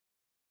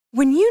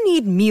When you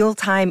need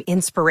mealtime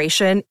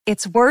inspiration,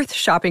 it's worth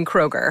shopping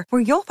Kroger,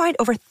 where you'll find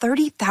over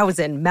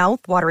 30,000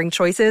 mouth-watering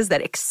choices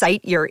that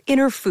excite your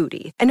inner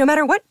foodie. And no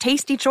matter what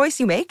tasty choice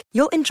you make,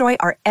 you'll enjoy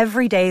our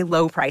everyday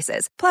low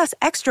prices, plus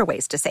extra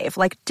ways to save,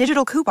 like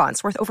digital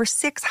coupons worth over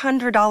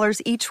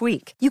 $600 each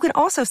week. You can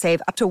also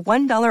save up to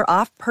 $1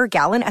 off per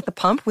gallon at the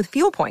pump with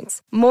fuel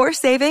points. More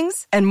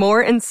savings and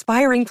more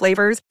inspiring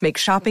flavors make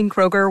shopping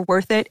Kroger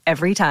worth it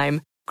every time.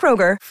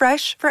 Kroger,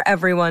 fresh for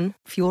everyone.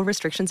 Fuel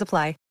restrictions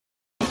apply.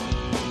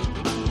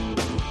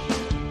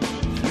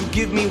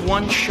 Give me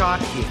one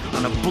shot here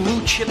on a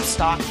blue chip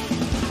stock.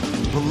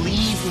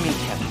 Believe me,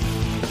 Kevin,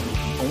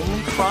 the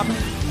only problem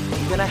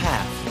you're gonna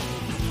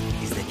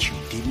have is that you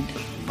didn't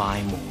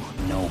buy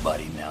more.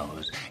 Nobody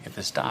knows if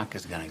the stock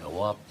is gonna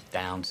go up,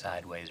 down,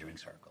 sideways, or in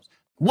circles.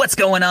 What's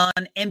going on,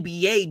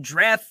 NBA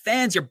draft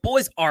fans? Your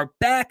boys are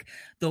back.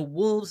 The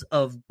Wolves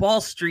of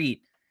Ball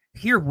Street,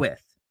 here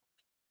with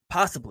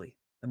possibly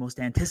the most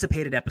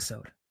anticipated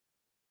episode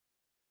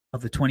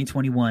of the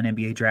 2021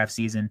 NBA draft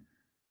season.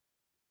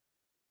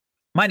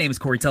 My name is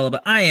Corey Tulaba.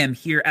 I am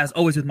here, as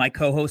always, with my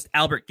co-host,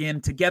 Albert Gim.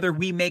 Together,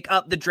 we make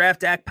up the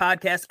Draft Act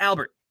podcast.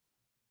 Albert,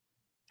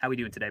 how we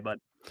doing today,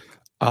 bud?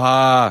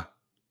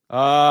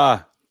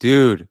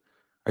 Dude,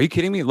 are you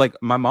kidding me? Like,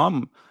 my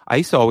mom, I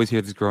used to always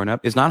hear this growing up.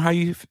 It's not how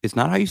you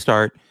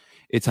start,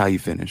 it's how you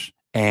finish.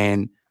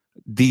 And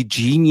the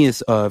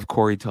genius of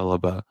Corey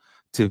Tulaba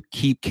to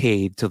keep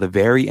Cade till the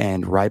very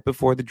end, right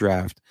before the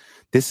draft.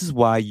 This is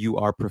why you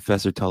are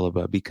Professor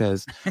Tulaba,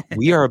 because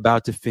we are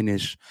about to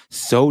finish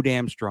so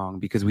damn strong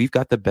because we've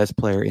got the best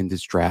player in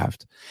this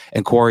draft.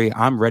 And Corey,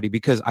 I'm ready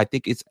because I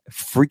think it's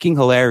freaking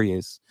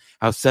hilarious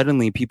how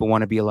suddenly people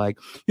want to be like,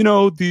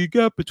 the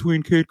gap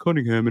between Cade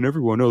Cunningham and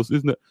everyone else,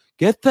 isn't it?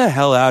 Get the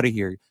hell out of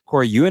here.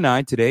 Corey, you and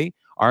I today,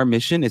 our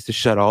mission is to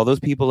shut all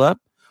those people up.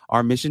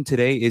 Our mission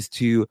today is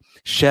to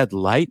shed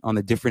light on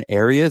the different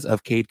areas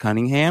of Cade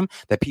Cunningham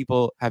that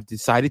people have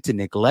decided to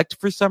neglect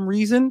for some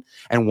reason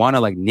and want to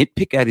like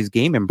nitpick at his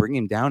game and bring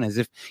him down as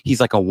if he's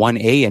like a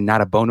 1A and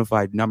not a bona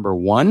fide number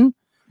one.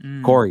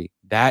 Corey,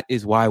 that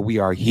is why we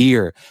are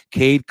here.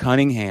 Cade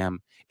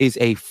Cunningham is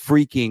a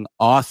freaking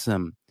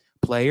awesome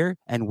player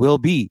and will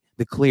be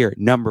the clear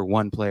number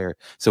one player.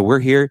 So we're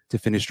here to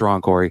finish strong,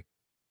 Corey.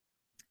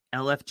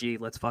 LFG,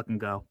 let's fucking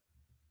go.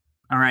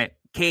 All right,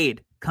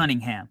 Cade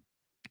Cunningham.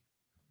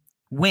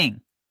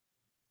 Wing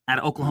out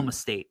of Oklahoma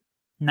State,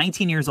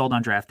 19 years old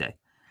on draft day,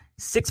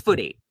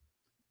 6'8",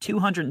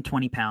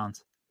 220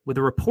 pounds, with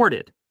a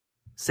reported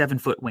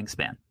 7-foot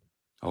wingspan.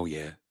 Oh,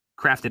 yeah.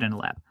 Crafted in a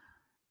lab.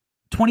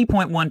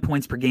 20.1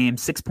 points per game,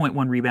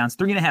 6.1 rebounds,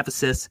 3.5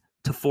 assists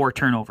to 4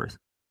 turnovers.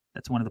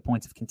 That's one of the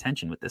points of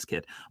contention with this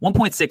kid.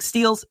 1.6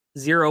 steals,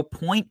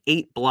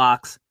 0.8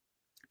 blocks,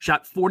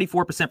 shot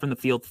 44% from the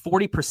field,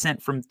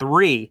 40% from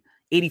three,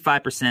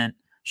 85%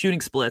 shooting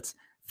splits,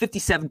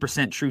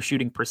 57% true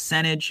shooting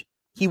percentage.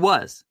 He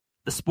was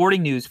the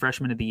Sporting News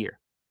Freshman of the Year,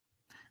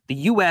 the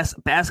U.S.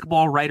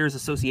 Basketball Writers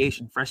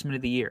Association Freshman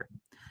of the Year,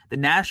 the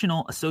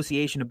National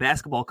Association of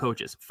Basketball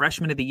Coaches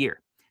Freshman of the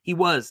Year. He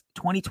was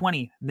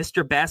 2020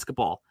 Mr.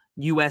 Basketball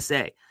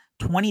USA,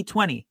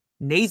 2020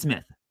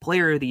 Naismith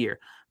Player of the Year,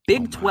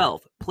 Big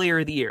 12 Player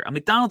of the Year, a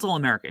McDonald's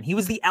All-American. He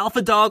was the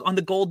alpha dog on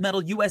the gold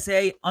medal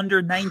USA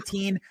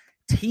under-19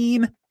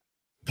 team.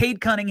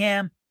 Cade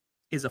Cunningham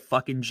is a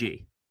fucking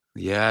G.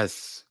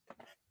 Yes.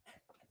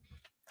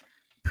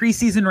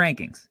 Preseason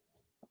rankings.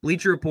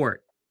 Bleacher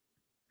Report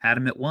had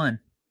him at 1.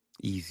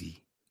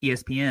 Easy.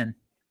 ESPN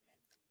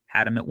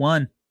had him at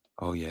 1.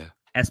 Oh, yeah.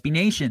 SB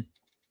Nation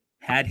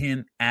had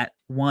him at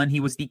 1. He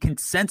was the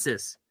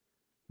consensus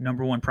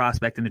number 1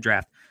 prospect in the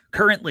draft.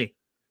 Currently,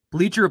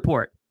 Bleacher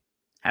Report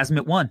has him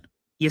at 1.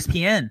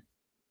 ESPN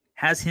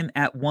has him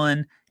at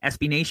 1.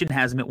 SB Nation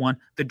has him at 1.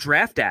 The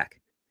Draft Act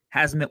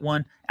has him at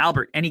 1.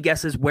 Albert, any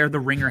guesses where the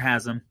Ringer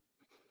has him?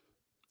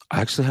 I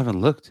actually haven't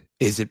looked.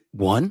 Is it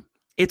 1?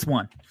 It's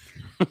 1.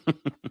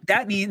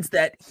 That means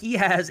that he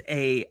has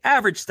a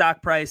average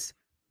stock price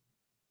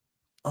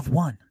of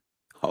 1.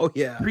 Oh,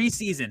 yeah.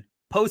 Preseason,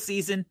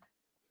 postseason,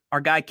 our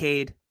guy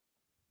Cade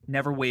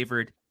never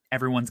wavered.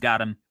 Everyone's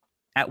got him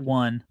at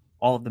 1,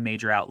 all of the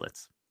major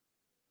outlets.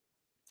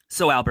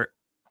 So, Albert,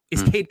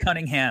 is Cade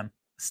Cunningham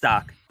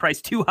stock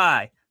price too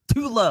high,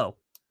 too low,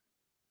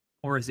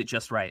 or is it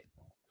just right?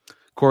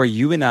 Corey,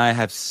 you and I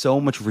have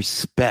so much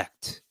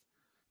respect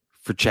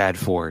for Chad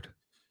Ford.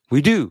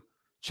 We do.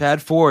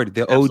 Chad Ford,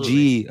 the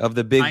Absolutely. OG of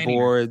the big Pioneer.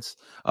 Boards,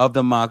 of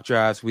the mock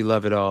drafts. We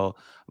love it all.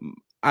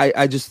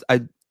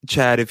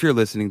 Chad, if you're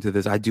listening to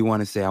this, I do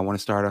want to want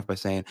to start off by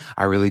saying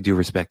I really do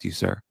respect you,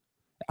 sir.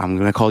 I'm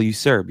going to call you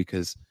sir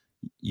because,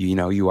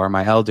 you are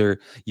my elder.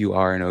 You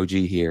are an OG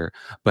here.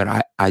 But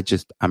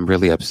I'm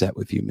really upset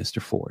with you, Mr.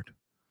 Ford.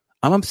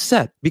 I'm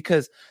upset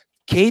because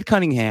Cade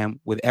Cunningham,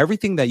 with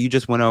everything that you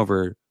just went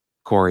over,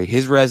 Corey,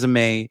 his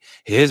resume,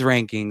 his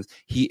rankings,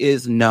 he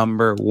is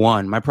number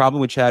 1. My problem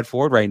with Chad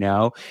Ford right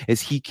now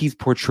is he keeps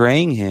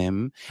portraying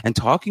him and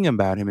talking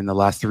about him in the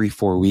last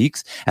 3-4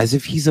 weeks as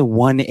if he's a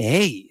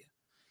 1A.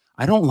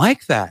 I don't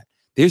like that.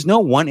 There's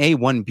no 1A,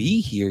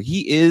 1B here.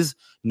 He is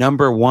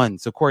number one.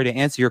 So Corey, to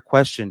answer your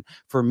question,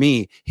 for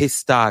me, his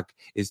stock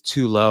is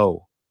too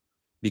low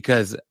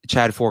because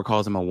Chad Ford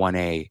calls him a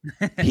 1A.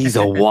 He's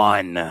a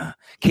 1.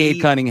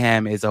 Cade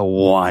Cunningham is a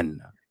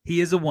 1.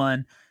 He is a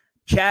 1.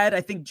 Chad,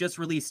 I think, just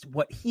released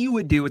what he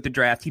would do with the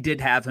draft. He did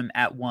have him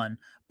at 1,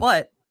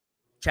 but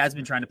Chad's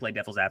been trying to play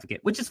devil's advocate,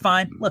 which is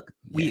fine. Look,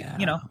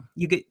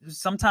 you get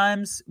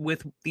sometimes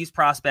with these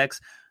prospects,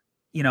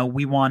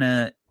 we want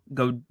to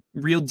go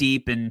real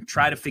deep and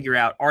try to figure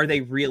out, are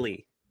they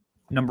really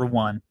number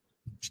one?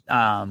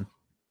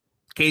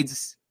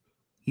 Cade's,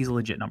 he's a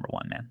legit number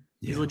one, man.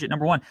 He's a legit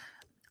number one.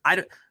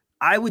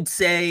 I would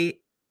say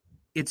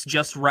it's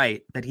just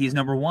right that he's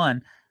number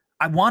one.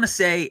 I want to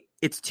say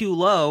it's too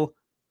low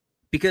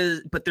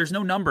but there's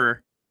no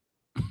number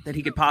that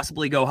he could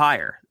possibly go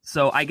higher.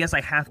 So I guess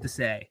I have to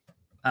say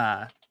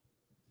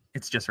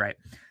it's just right.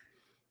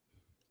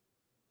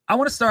 I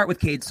want to start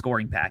with Cade's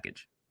scoring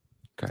package.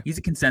 Okay. He's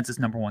a consensus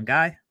number one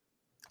guy.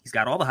 He's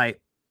got all the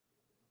hype.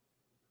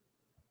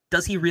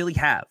 Does he really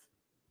have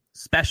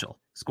special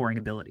scoring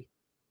ability?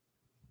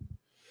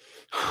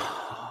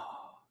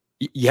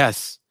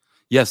 Yes.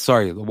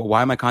 Sorry.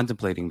 Why am I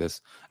contemplating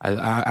this?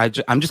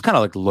 I'm just kind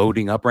of like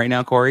loading up right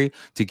now, Corey,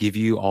 to give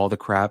you all the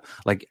crap.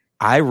 Like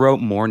I wrote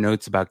more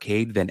notes about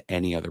Cade than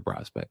any other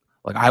prospect.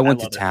 Like I went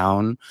to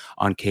town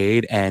on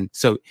Cade. And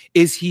so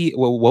is he,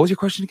 what was your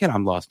question again?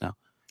 I'm lost now.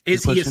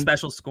 Is he a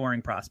special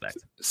scoring prospect?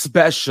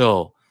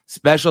 Special.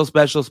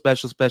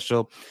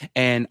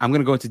 And I'm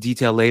going to go into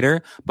detail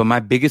later. But my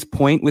biggest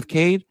point with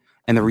Cade,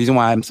 and the reason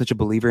why I'm such a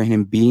believer in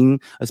him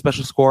being a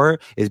special scorer,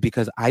 is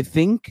because I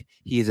think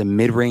he is a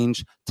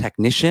mid-range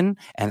technician,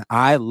 and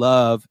I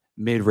love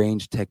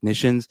mid-range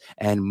technicians.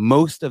 And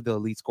most of the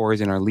elite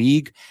scorers in our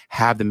league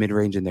have the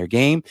mid-range in their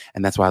game,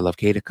 and that's why I love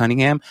Cade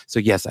Cunningham. So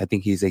yes, I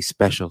think he's a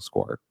special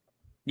scorer.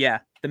 Yeah,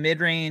 the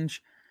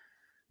mid-range.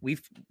 We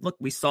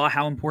saw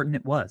how important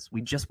it was.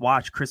 We just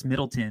watched Chris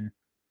Middleton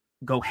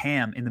go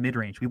ham in the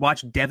mid-range. We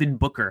watched Devin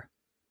Booker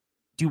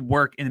do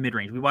work in the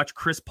mid-range. We watched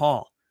Chris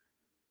Paul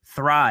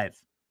thrive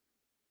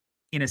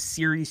in a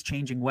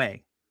series-changing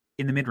way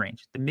in the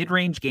mid-range. The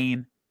mid-range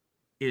game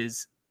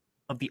is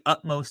of the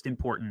utmost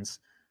importance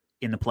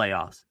in the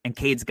playoffs, and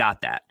Cade's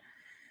got that.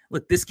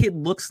 Look, this kid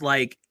looks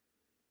like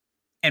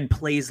and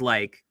plays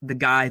like the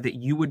guy that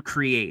you would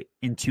create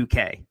in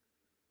 2K.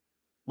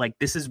 Like,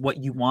 this is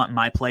what you want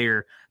my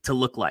player to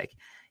look like.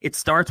 It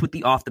starts with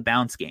the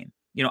off-the-bounce game.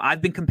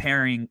 I've been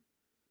comparing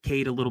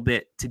Cade a little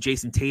bit to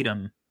Jason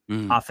Tatum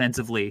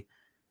offensively.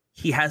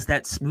 He has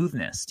that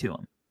smoothness to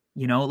him.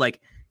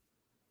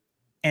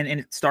 And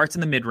it starts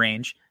in the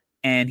mid-range,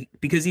 and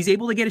because he's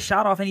able to get a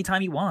shot off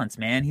anytime he wants,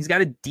 man. He's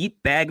got a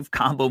deep bag of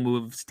combo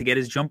moves to get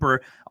his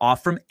jumper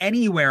off from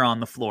anywhere on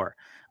the floor.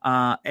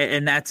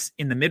 And that's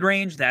in the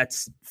mid-range,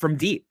 that's from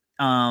deep.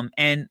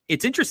 And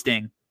it's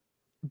interesting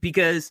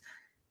because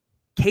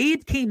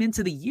Cade came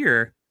into the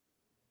year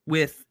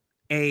with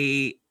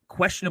a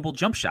questionable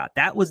jump shot.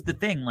 That was the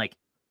thing. Like,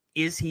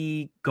 is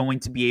he going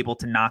to be able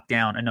to knock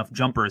down enough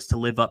jumpers to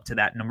live up to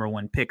that number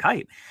one pick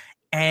hype?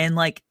 And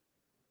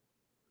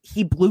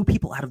he blew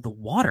people out of the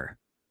water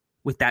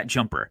with that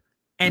jumper.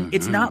 And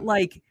it's not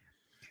like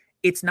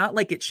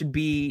it should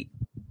be,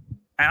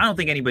 I don't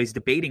think anybody's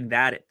debating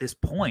that at this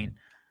point,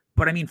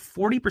 but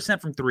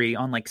 40% from three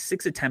on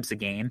 6 attempts a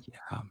game,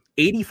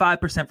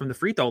 85% from the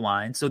free throw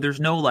line. So there's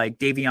no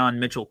Davion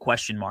Mitchell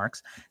question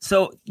marks.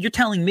 So you're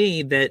telling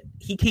me that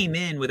he came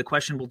in with a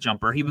questionable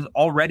jumper. He was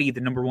already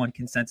the number one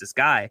consensus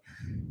guy,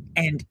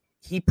 and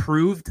he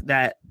proved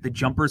that the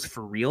jumper's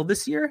for real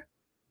this year.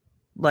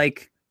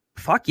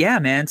 Fuck yeah,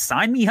 man.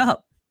 Sign me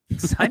up.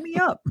 Sign me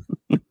up.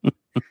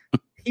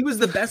 He was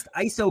the best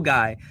ISO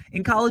guy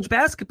in college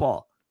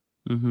basketball.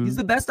 He's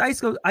the best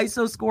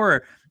ISO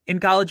scorer in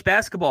college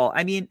basketball.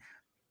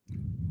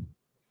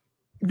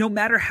 No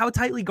matter how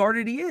tightly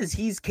guarded he is,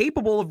 he's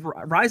capable of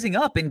rising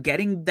up and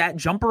getting that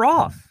jumper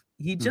off.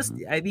 He just,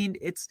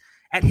 it's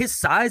at his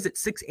size at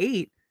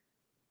 6'8"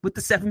 with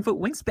the 7-foot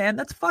wingspan.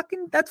 That's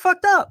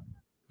fucked up.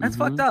 That's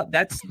fucked up.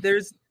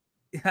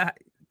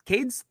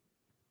 Cade's,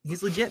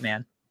 he's legit,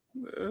 man.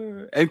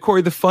 And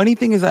Corey, the funny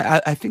thing is,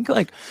 I think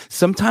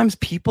sometimes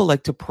people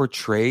like to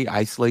portray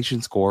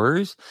isolation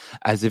scorers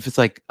as if it's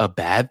a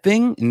bad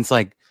thing. And it's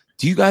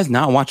do you guys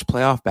not watch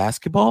playoff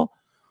basketball?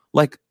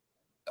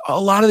 A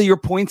lot of your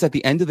points at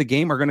the end of the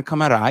game are going to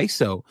come out of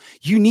ISO.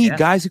 You need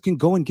guys who can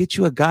go and get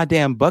you a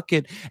goddamn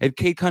bucket. And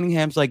Cade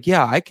Cunningham's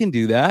yeah, I can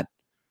do that.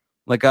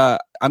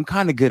 I'm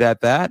kind of good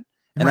at that.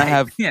 And I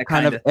have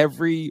kind of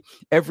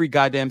every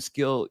goddamn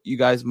skill you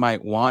guys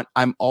might want.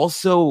 I'm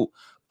also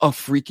a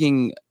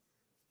freaking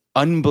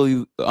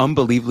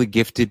unbelievably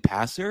gifted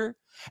passer.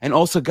 And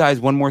also, guys,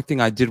 one more thing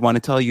I did want to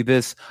tell you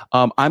this.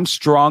 I'm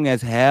strong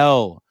as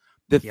hell.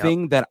 The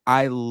thing that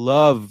I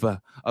love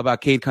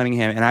about Cade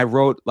Cunningham, and I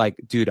wrote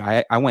dude,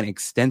 I went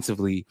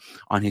extensively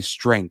on his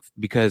strength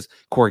because,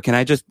 Corey, can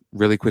I just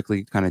really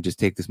quickly kind of just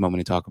take this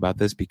moment to talk about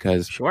this?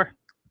 Because sure.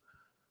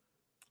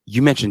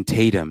 You mentioned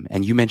Tatum,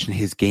 and you mentioned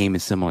his game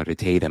is similar to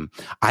Tatum.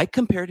 I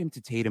compared him to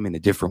Tatum in a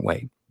different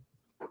way.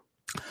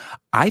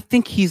 I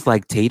think he's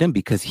like Tatum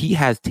because he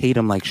has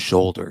Tatum-like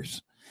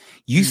shoulders.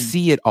 You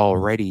see it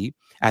already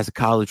as a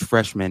college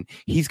freshman.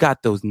 He's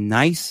got those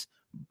nice,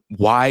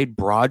 wide,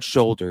 broad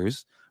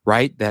shoulders,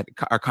 right? That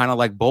are kind of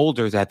like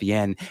boulders at the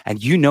end.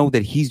 And you know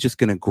that he's just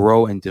going to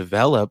grow and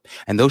develop.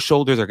 And those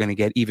shoulders are going to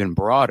get even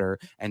broader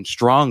and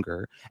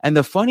stronger. And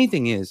the funny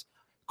thing is,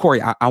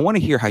 Corey, I want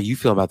to hear how you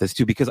feel about this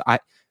too, because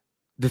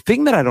the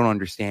thing that I don't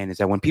understand is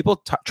that when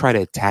people try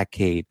to attack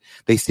Cade,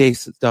 they say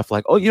stuff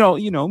like, "Oh,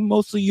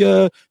 mostly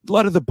a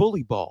lot of the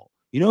bully ball.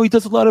 He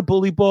does a lot of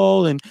bully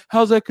ball, and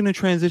how's that going to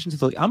transition to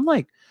the?" I'm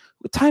like,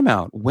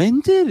 timeout.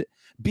 When did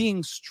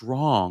being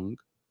strong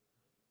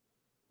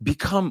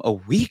become a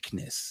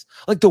weakness?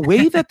 Like the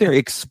way that they're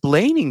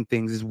explaining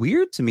things is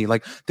weird to me.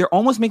 Like they're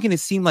almost making it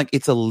seem like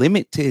it's a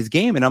limit to his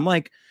game, and I'm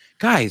like,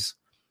 guys,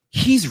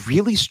 he's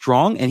really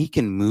strong and he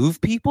can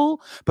move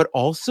people, but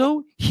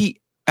also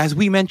as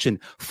we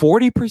mentioned,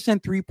 40%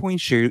 3-point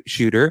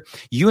shooter.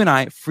 You and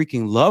I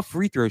freaking love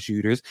free throw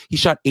shooters. He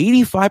shot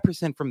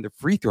 85% from the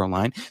free throw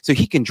line, so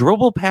he can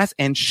dribble, pass,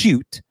 and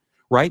shoot,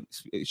 right?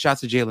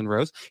 Shots to Jalen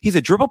Rose. He's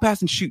a dribble,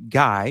 pass, and shoot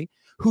guy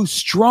who's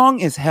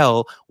strong as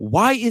hell.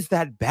 Why is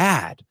that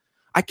bad?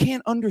 I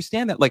can't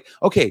understand that. Like,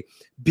 okay,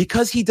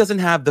 because he doesn't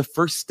have the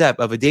first step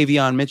of a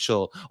Davion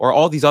Mitchell or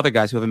all these other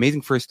guys who have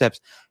amazing first steps,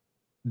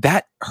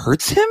 that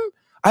hurts him?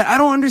 I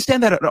don't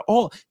understand that at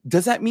all.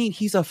 Does that mean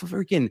he's a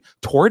freaking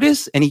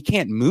tortoise and he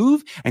can't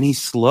move and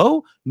he's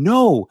slow?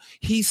 No,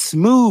 he's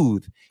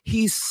smooth.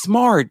 He's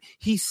smart.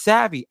 He's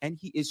savvy and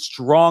he is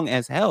strong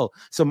as hell.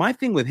 So my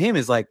thing with him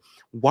is like,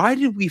 why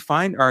did we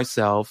find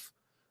ourselves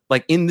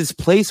like in this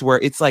place where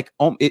it's like,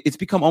 it's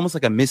become almost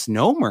like a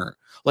misnomer.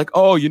 Like,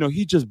 oh,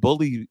 he just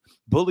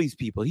bullies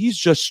people. He's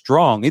just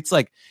strong. It's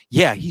like,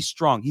 yeah, he's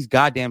strong. He's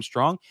goddamn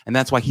strong. And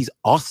that's why he's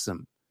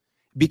awesome.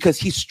 Because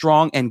he's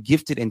strong and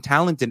gifted and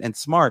talented and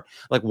smart.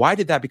 Like, why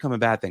did that become a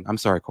bad thing? I'm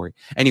sorry, Corey.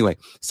 Anyway,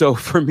 so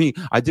for me,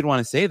 I did want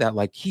to say that,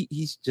 like,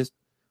 he's just,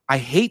 I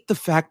hate the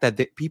fact that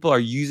people are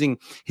using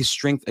his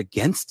strength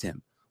against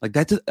him. Like,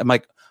 I'm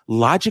like,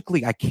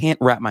 logically, I can't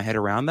wrap my head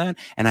around that.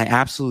 And I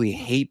absolutely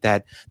hate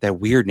that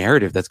weird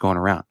narrative that's going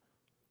around.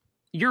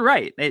 You're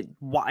right.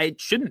 It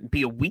shouldn't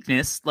be a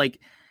weakness. Like,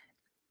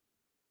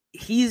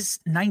 he's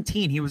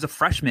 19. He was a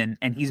freshman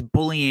and he's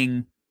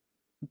bullying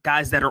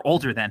guys that are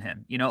older than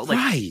him,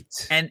 right.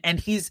 And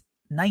he's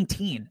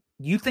 19.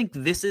 You think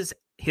this is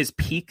his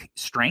peak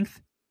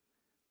strength?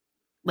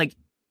 Like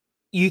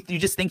you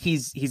just think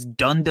he's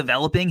done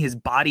developing? His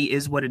body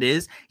is what it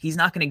is. He's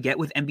not going to get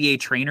with NBA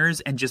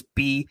trainers and just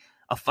be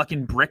a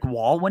fucking brick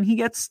wall when he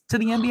gets to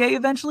the NBA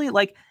eventually.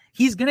 Like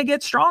he's going to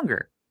get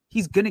stronger.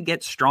 He's going to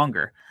get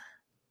stronger.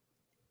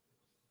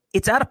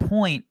 It's at a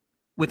point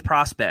with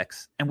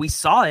prospects, and we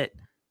saw it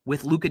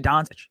with Luka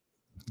Doncic.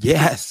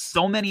 Yes.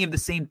 So many of the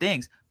same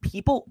things.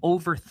 People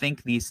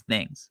overthink these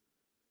things.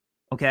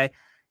 Okay.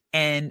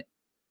 And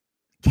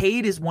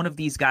Cade is one of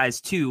these guys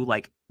too.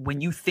 Like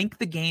when you think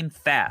the game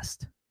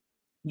fast,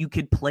 you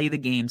could play the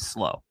game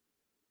slow.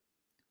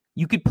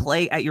 You could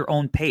play at your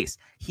own pace.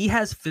 He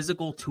has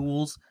physical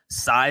tools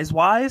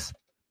size-wise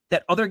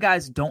that other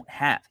guys don't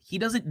have. He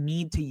doesn't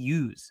need to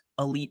use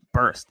elite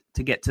burst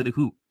to get to the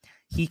hoop.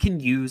 He can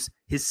use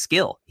his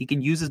skill. He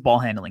can use his ball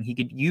handling. He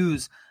could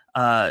use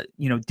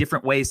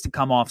different ways to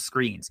come off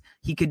screens.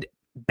 He could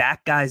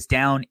back guys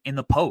down in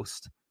the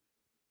post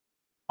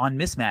on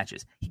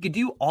mismatches. He could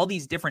do all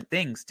these different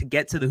things to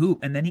get to the hoop,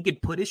 and then he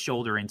could put his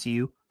shoulder into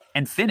you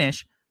and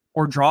finish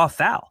or draw a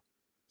foul.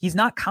 He's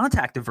not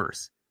contact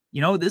averse.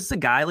 This is a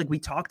guy like we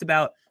talked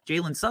about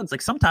Jalen Suggs.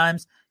 Like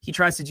sometimes he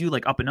tries to do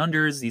like up and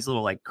unders, these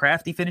little like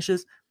crafty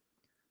finishes.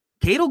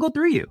 Cade will go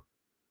through you.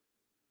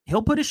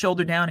 He'll put his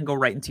shoulder down and go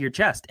right into your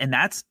chest, and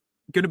that's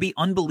going to be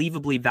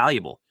unbelievably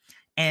valuable.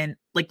 And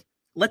like,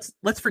 let's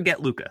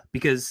forget Luka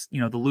because,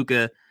 the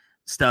Luka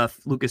stuff,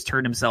 Luka's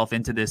turned himself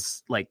into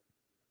this like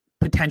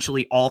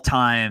potentially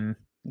all-time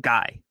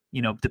guy,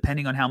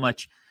 depending on how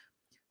much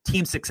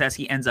team success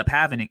he ends up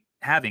having,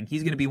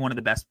 he's going to be one of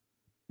the best,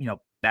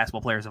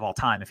 basketball players of all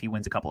time if he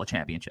wins a couple of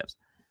championships.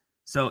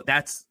 So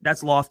that's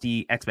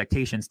lofty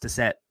expectations to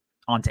set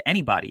onto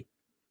anybody.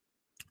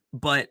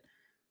 But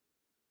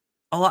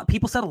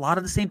people said a lot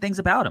of the same things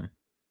about him.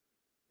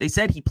 They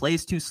said he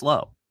plays too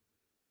slow.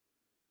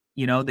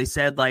 They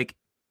said like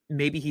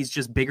maybe he's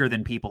just bigger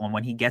than people, and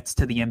when he gets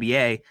to the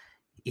NBA,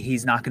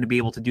 he's not going to be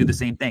able to do the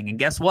same thing. And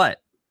guess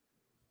what?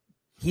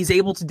 He's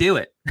able to do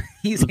it.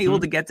 He's able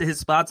to get to his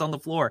spots on the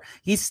floor.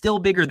 He's still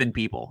bigger than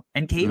people,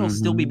 and Cade will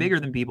still be bigger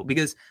than people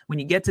because when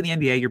you get to the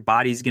NBA, your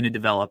body's going to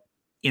develop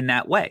in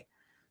that way.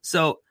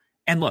 So,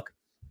 and look,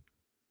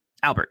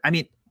 Albert, I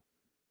mean,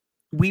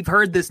 we've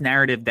heard this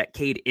narrative that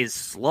Cade is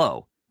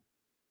slow.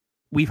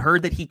 We've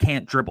heard that he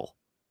can't dribble.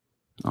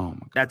 Oh my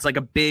God. That's like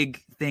a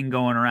big thing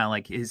going around.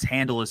 Like his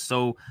handle is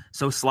so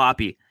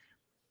sloppy.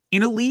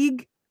 In a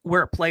league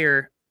where a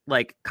player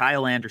like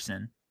Kyle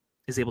Anderson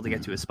is able to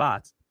get to his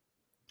spots,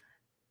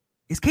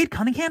 is Cade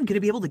Cunningham going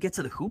to be able to get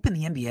to the hoop in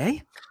the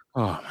NBA?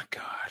 Oh my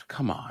God.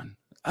 Come on.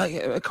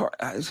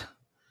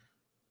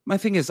 My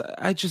thing is,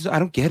 I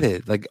don't get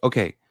it. Like,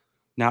 okay,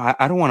 Now,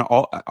 I don't want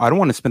to. I don't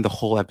want to spend the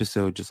whole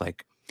episode just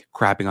like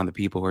crapping on the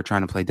people who are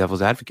trying to play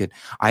devil's advocate.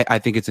 I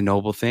think it's a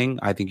noble thing.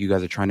 I think you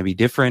guys are trying to be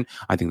different.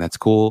 I think that's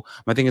cool.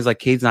 My thing is like,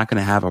 Cade's not going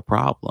to have a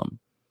problem.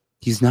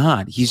 He's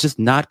not. He's just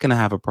not going to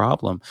have a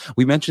problem.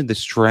 We mentioned the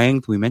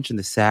strength. We mentioned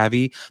the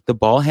savvy, the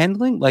ball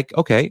handling. Like,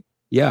 okay,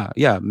 yeah.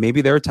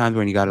 Maybe there are times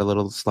when he got a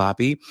little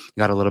sloppy. He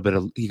got a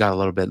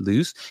little bit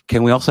loose.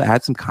 Can we also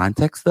add some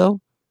context though?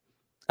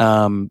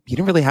 He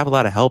didn't really have a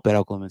lot of help at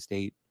Oklahoma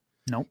State.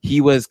 Nope. He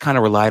was kind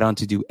of relied on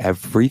to do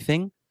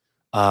everything.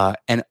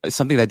 And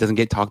something that doesn't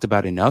get talked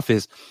about enough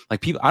is like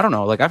people, I don't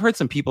know, like I've heard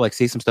some people like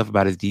say some stuff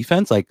about his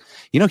defense. Like,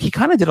 he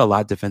kind of did a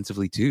lot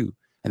defensively too.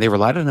 And they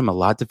relied on him a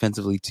lot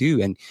defensively too.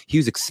 And he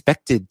was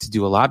expected to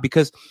do a lot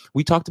because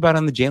we talked about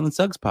on the Jalen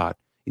Suggs pod.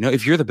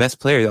 If you're the best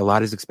player, a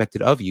lot is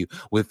expected of you.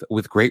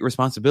 With great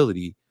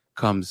responsibility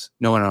comes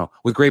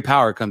with great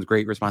power comes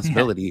great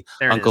responsibility.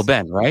 Yeah, Uncle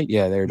Ben, right?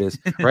 Yeah, there it is.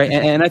 Right.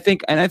 and I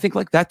think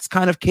like that's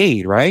kind of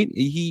Cade, right?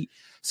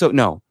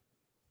 No,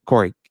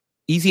 Corey.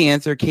 Easy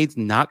answer. Cade's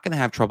not going to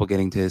have trouble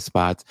getting to his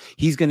spots.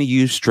 He's going to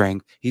use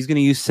strength. He's going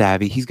to use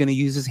savvy. He's going to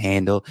use his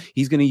handle.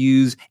 He's going to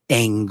use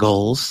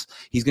angles.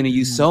 He's going to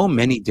use so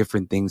many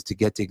different things to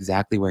get to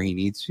exactly where he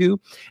needs to.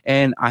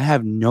 And I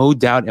have no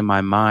doubt in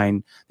my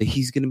mind that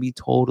he's going to be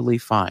totally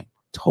fine.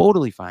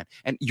 Totally fine.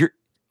 And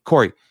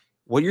Corey,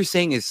 what you're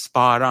saying is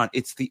spot on.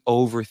 It's the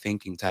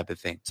overthinking type of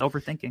thing. It's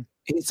overthinking.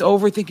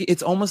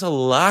 It's almost a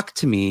lock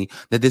to me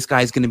that this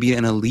guy is going to be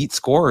an elite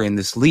scorer in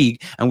this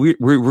league. And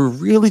we're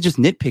really just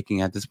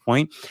nitpicking at this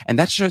point. And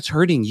that's just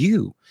hurting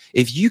you.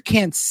 If you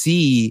can't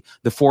see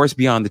the forest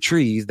beyond the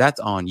trees, that's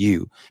on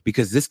you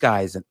because this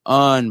guy is an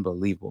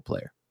unbelievable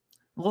player.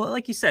 Well,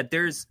 like you said,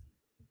 there's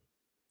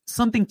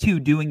something to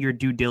doing your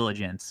due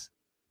diligence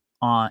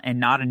and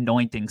not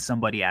anointing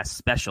somebody as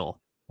special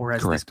or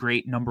as this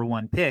great number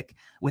one pick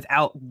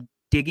without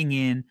digging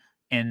in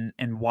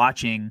and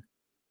watching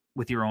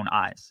with your own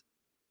eyes.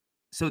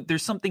 So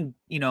there's something,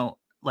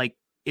 like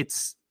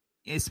it's,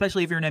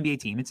 especially if you're an NBA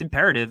team, it's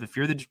imperative if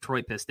you're the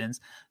Detroit Pistons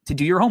to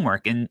do your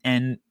homework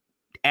and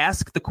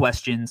ask the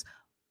questions.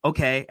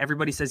 Okay,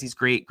 everybody says he's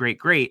great.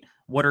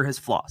 What are his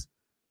flaws?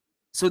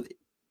 So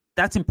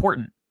that's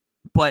important.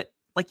 But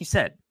like you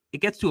said, it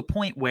gets to a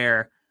point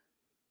where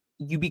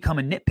you become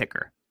a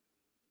nitpicker.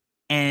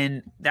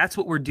 And that's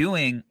what we're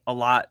doing a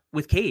lot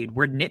with Cade.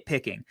 We're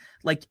nitpicking.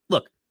 Like,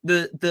 look,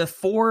 the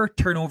 4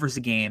 turnovers a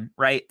game,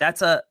 right?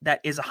 That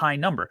is a high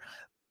number.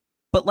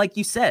 But like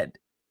you said,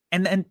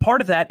 and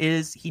part of that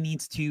is he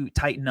needs to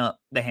tighten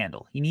up the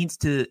handle. He needs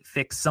to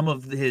fix some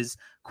of his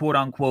quote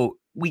unquote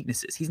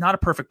weaknesses. He's not a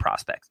perfect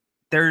prospect.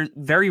 There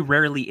very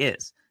rarely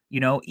is.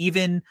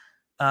 Even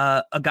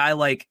a guy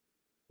like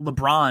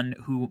LeBron,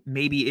 who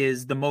maybe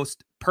is the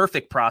most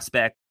perfect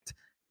prospect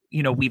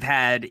we've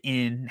had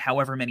in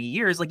however many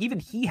years, like even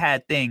he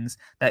had things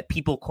that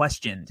people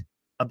questioned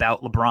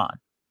about LeBron.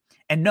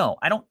 And no,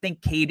 I don't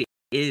think Cade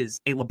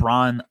is a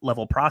LeBron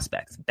level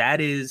prospect.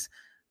 That is,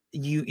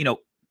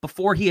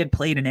 before he had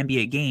played an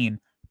NBA game,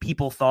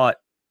 people thought,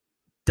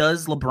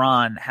 does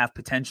LeBron have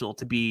potential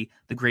to be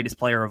the greatest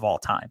player of all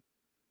time?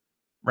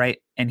 Right.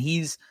 And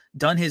he's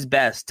done his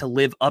best to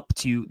live up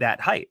to that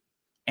hype.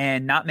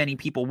 And not many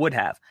people would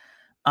have.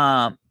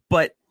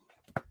 But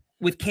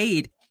with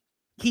Cade,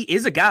 he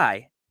is a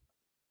guy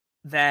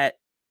that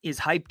is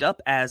hyped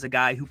up as a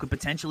guy who could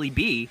potentially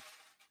be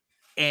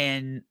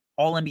an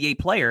all-NBA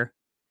player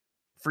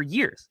for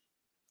years.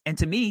 And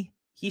to me,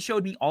 he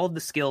showed me all of the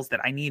skills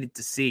that I needed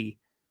to see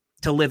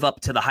to live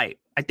up to the hype.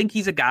 I think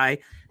he's a guy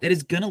that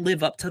is going to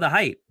live up to the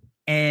hype.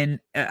 And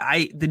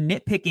the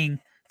nitpicking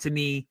to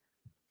me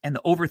and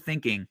the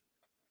overthinking,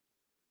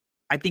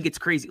 I think it's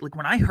crazy. Like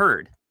when I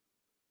heard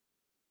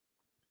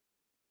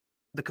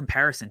the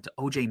comparison to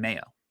OJ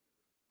Mayo,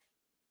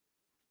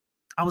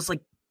 I was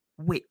like,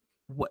 wait,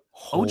 what?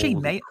 Holy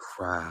OJ Mayo?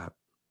 Crap.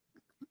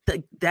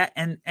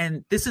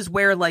 And this is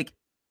where like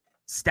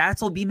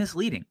stats will be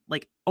misleading.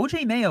 Like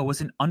OJ Mayo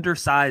was an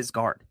undersized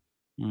guard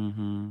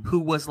who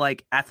was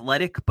like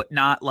athletic, but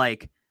not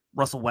like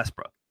Russell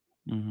Westbrook.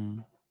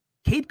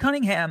 Cade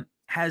Cunningham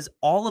has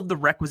all of the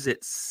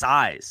requisite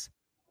size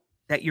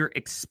that you're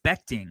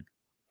expecting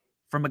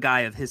from a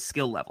guy of his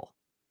skill level.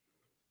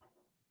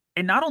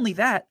 And not only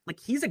that, like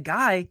he's a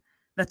guy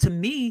that to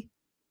me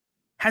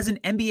has an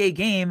NBA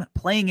game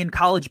playing in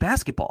college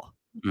basketball.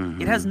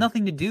 It has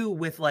nothing to do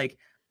with like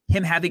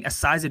him having a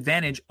size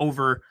advantage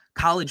over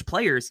college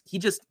players.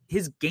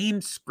 His game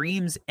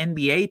screams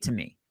NBA to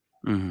me.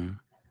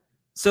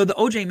 So the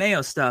OJ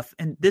Mayo stuff,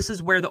 and this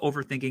is where the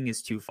overthinking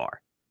is too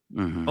far.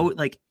 Oh,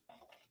 like,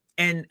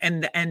 and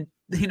I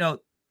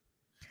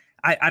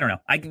don't know.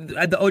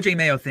 The OJ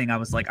Mayo thing, I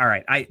was like, all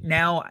right,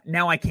 now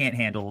I can't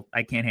handle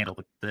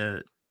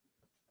the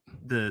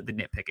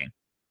nitpicking.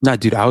 No,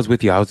 dude, I was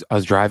with you. I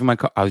was driving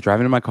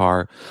in my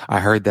car. I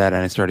heard that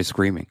and I started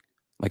screaming.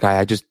 Like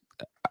I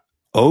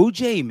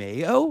OJ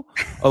Mayo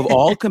of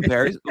all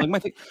comparisons.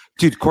 Like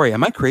dude, Corey,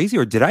 am I crazy,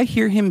 or did I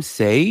hear him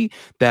say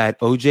that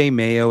OJ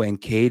Mayo and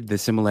Cade, the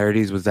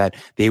similarities was that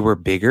they were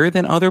bigger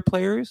than other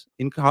players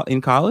in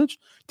college?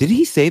 Did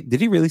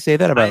he really say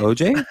that about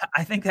OJ?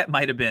 I think that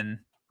might have been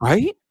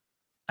right.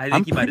 I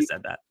think he might have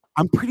said that.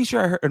 I'm pretty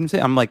sure I heard him say.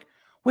 I'm like,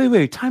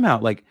 wait, time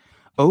out. Like,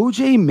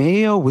 OJ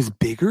Mayo was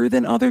bigger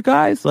than other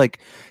guys. Like,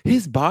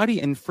 his body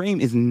and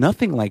frame is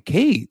nothing like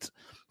Cade's.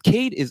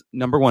 Cade is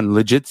number one,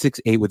 legit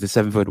 6'8" with a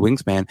 7-foot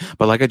wingspan.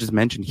 But like I just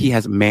mentioned, he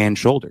has man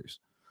shoulders.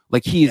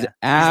 Like, he's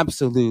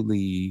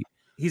absolutely.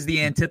 He's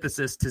the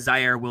antithesis to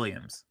Zaire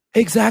Williams.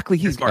 Exactly.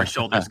 As far as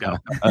shoulders go.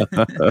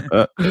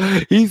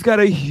 He's got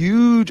a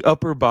huge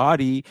upper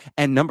body.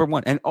 And number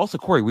one, and also,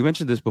 Corey, we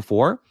mentioned this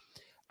before.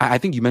 I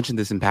think you mentioned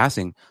this in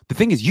passing. The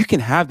thing is, you can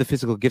have the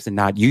physical gifts and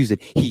not use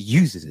it. He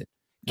uses it.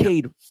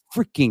 Cade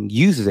freaking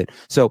uses it.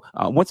 So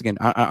once again,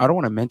 I don't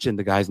want to mention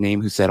the guy's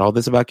name who said all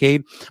this about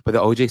Cade, but the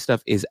OJ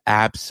stuff is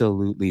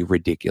absolutely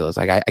ridiculous.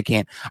 Like I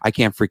can't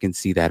freaking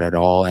see that at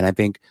all. And I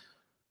think,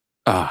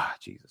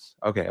 Jesus.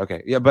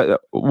 Okay. Yeah,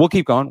 but we'll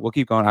keep going.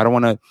 I don't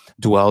want to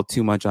dwell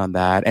too much on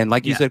that. And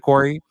like you said,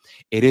 Corey,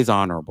 it is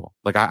honorable.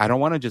 Like I don't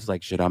want to just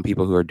like shit on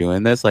people who are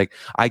doing this. Like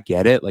I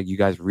get it. Like you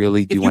guys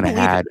really do want to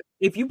add.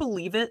 If you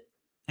believe it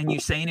and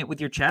you're saying it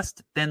with your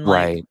chest, then like,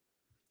 right.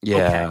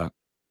 Yeah. Okay.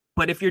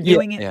 But if you're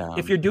doing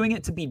if you're doing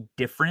it to be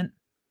different,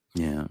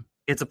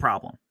 it's a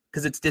problem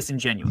because it's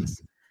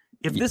disingenuous.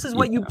 If this is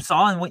what you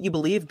saw and what you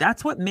believe,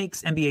 that's what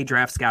makes NBA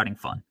draft scouting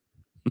fun.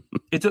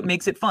 It's what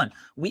makes it fun.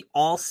 We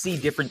all see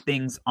different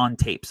things on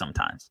tape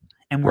sometimes,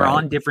 and we're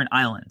on different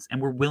islands, and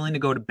we're willing to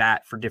go to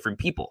bat for different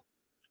people.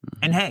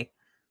 And hey,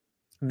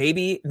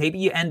 maybe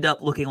you end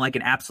up looking like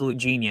an absolute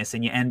genius,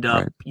 and you end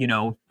up,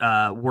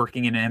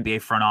 working in an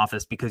NBA front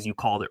office because you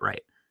called it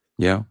right.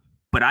 Yeah.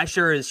 But I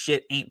sure as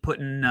shit ain't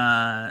putting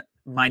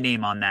my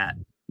name on that.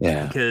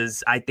 Yeah.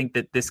 Because I think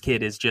that this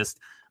kid is just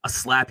a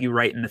slap you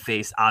right in the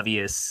face,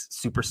 obvious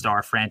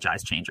superstar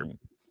franchise changing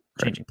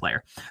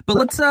player. But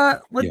let's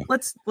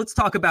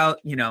talk about,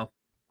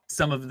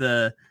 some of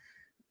the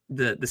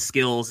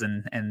skills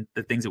and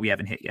the things that we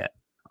haven't hit yet.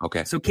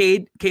 Okay. So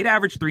Cade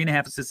averaged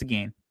 3.5 assists a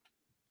game.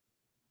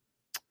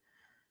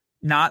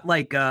 Not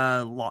like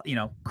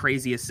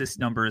crazy assist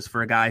numbers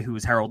for a guy who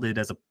was heralded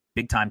as a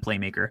big time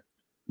playmaker.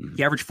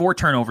 He averaged 4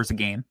 turnovers a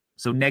game,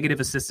 so negative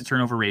assist to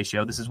turnover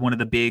ratio. This is one of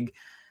the big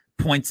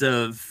points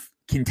of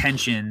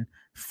contention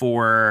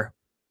for,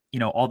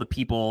 all the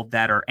people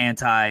that are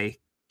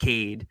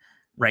anti-Cade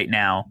right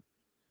now.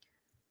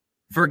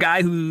 For a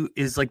guy who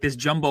is like this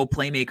jumbo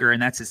playmaker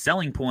and that's his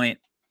selling point,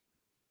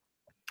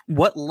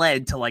 what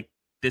led to like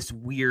this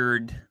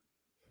weird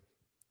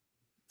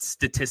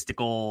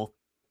statistical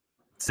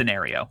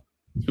scenario?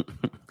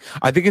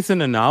 I think it's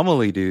an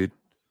anomaly, dude.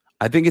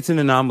 I think it's an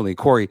anomaly.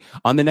 Corey,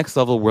 on the next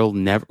level,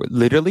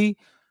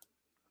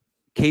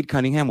 Cade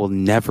Cunningham will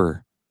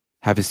never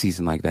have a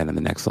season like that in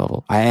the next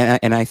level.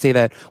 I say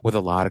that with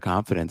a lot of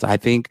confidence. I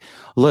think,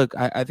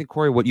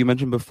 Corey, what you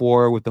mentioned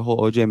before with the whole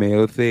OJ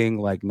Mayo thing,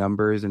 like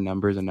numbers are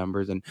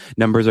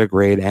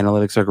great,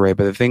 analytics are great.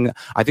 But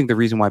the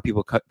reason why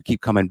people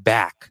keep coming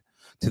back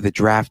to the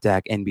Draft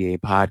Deck NBA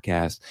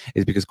podcast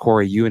is because,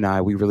 Corey, you and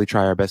I, we really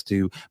try our best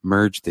to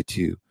merge the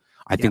two.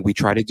 I think we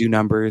try to do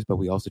numbers, but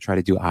we also try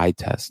to do eye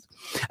test.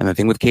 And the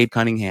thing with Cade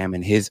Cunningham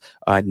and his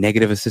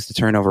negative assist to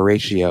turnover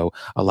ratio,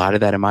 a lot of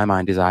that in my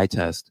mind is eye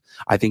test.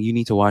 I think you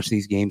need to watch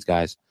these games,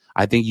 guys.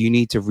 I think you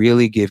need to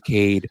really give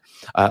Cade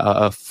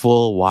a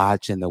full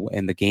watch in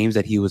the games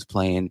that he was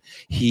playing.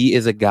 He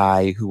is a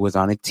guy who was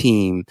on a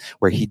team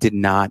where he did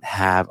not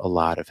have a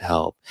lot of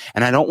help.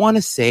 And I don't want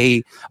to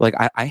say, like,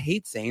 I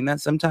hate saying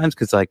that sometimes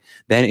because, like,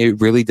 then it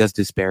really does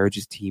disparage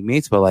his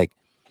teammates. But, like,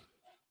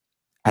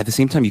 at the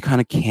same time, you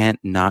kind of can't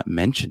not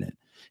mention it.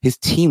 His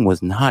team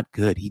was not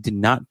good. He did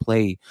not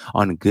play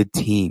on a good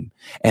team.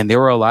 And there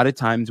were a lot of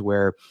times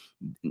where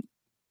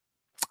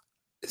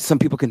some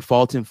people can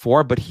fault him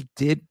for, but he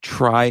did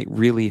try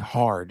really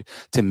hard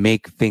to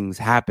make things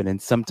happen.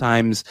 And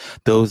sometimes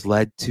those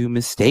led to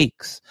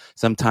mistakes.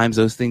 Sometimes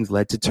those things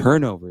led to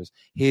turnovers.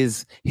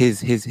 His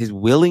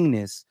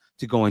willingness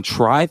to go and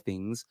try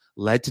things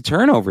led to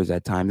turnovers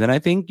at times. And I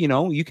think,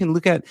 you can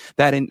look at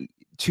that in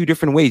two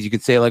different ways. You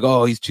could say, like,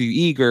 oh, he's too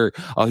eager.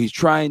 Oh, he's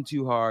trying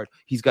too hard.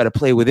 He's got to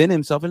play within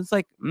himself. And it's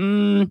like,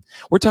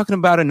 we're talking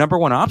about a number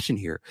one option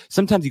here.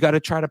 Sometimes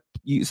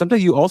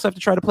sometimes you also have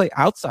to try to play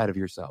outside of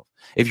yourself.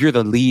 If you're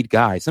the lead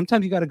guy,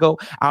 sometimes you got to go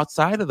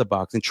outside of the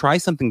box and try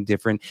something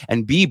different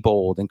and be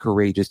bold and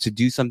courageous to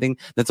do something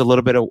that's a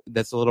little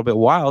bit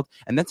wild.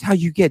 And that's how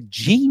you get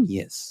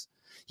genius.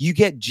 You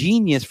get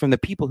genius from the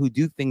people who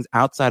do things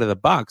outside of the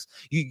box.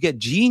 You get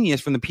genius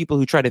from the people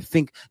who try to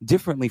think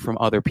differently from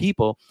other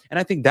people. And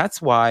I think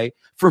that's why,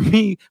 for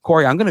me,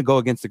 Corey, I'm going to go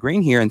against the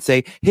grain here and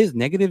say his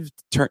negative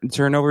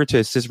turnover to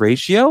assist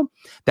ratio,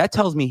 that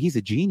tells me he's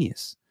a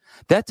genius.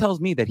 That tells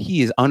me that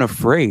he is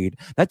unafraid.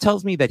 That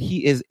tells me that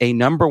he is a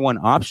number one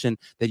option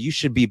that you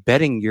should be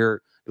betting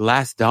your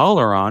last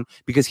dollar on,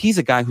 because he's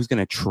a guy who's going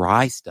to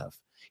try stuff.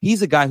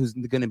 He's a guy who's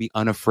going to be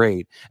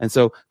unafraid. And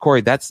so,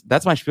 Corey, that's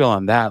my spiel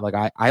on that.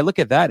 Like I look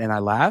at that and I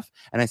laugh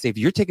and I say, if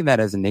you're taking that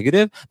as a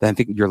negative, then I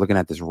think you're looking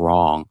at this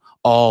wrong,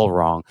 all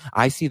wrong.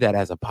 I see that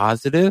as a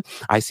positive.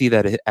 I see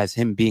that as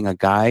him being a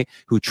guy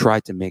who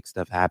tried to make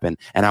stuff happen.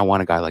 And I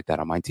want a guy like that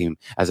on my team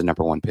as a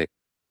number 1 pick.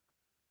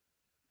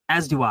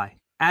 As do I.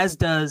 As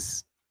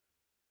does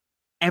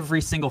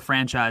every single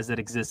franchise that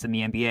exists in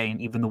the NBA,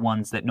 and even the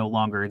ones that no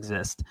longer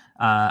exist.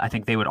 I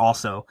think they would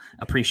also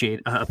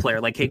appreciate a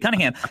player like Cade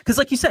Cunningham. Because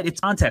like you said,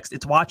 it's context.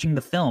 It's watching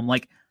the film.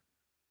 Like,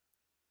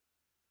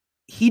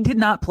 he did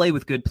not play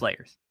with good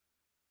players.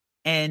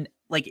 And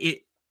like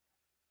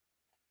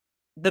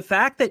the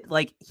fact that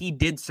like he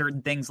did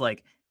certain things,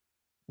 like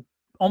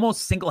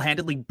almost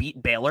single-handedly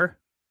beat Baylor.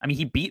 I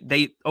mean,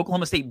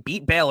 Oklahoma State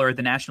beat Baylor,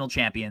 the national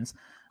champions.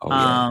 Oh,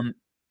 yeah.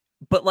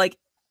 But like,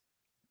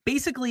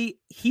 basically,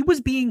 he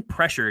was being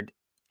pressured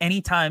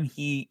anytime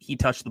he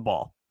touched the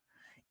ball.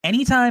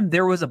 Anytime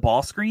there was a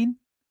ball screen,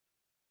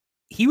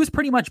 he was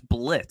pretty much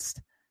blitzed,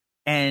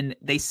 and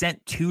they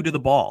sent 2 to the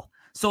ball.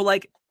 So,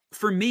 like,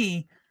 for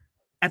me,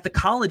 at the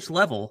college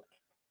level,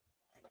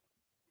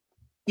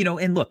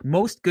 and look,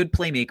 most good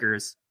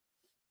playmakers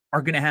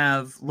are going to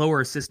have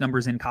lower assist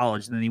numbers in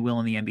college than they will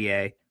in the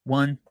NBA.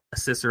 1,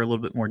 assists are a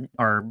little bit more,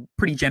 are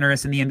pretty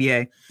generous in the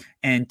NBA.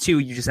 And 2,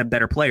 you just have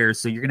better players,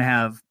 so you're going to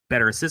have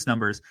better assist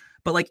numbers.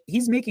 But like,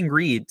 he's making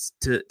reads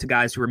to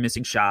guys who are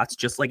missing shots,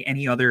 just like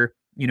any other,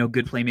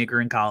 good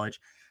playmaker in college.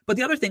 But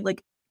the other thing,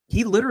 like,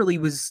 he literally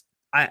was,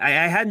 I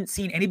hadn't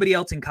seen anybody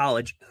else in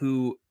college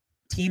who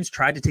teams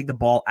tried to take the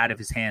ball out of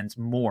his hands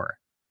more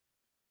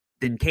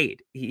than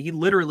Cade. He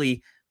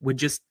literally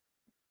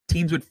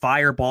teams would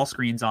fire ball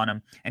screens on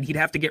him and he'd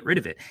have to get rid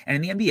of it. And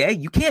in the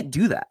NBA, you can't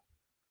do that.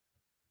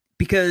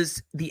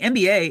 Because the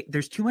NBA,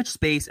 there's too much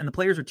space and the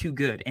players are too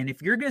good. And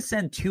if you're going to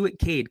send 2 at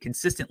Cade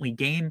consistently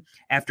game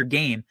after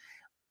game,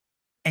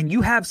 and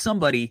you have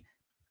somebody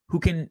who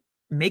can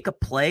make a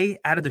play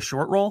out of the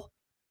short roll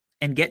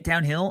and get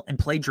downhill and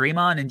play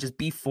Draymond and just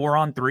be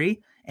 4-on-3,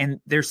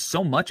 and there's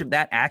so much of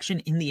that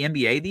action in the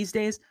NBA these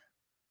days,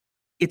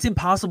 it's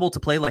impossible to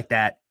play like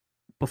that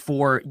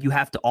before you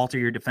have to alter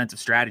your defensive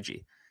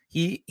strategy.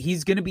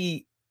 He's going to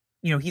be,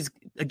 he's,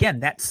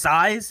 again, that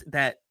size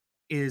that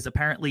is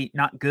apparently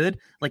not good.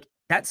 Like,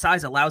 that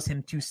size allows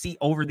him to see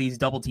over these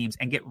double teams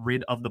and get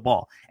rid of the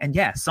ball. And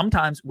yeah,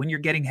 sometimes when you're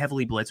getting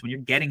heavily blitzed, when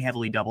you're getting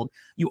heavily doubled,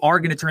 you are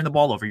going to turn the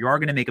ball over. You are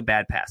going to make a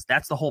bad pass.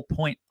 That's the whole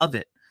point of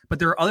it. But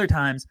there are other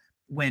times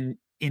when,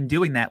 in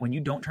doing that, when you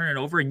don't turn it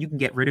over and you can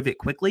get rid of it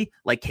quickly,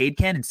 like Cade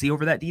can, and see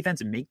over that defense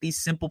and make these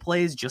simple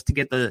plays just to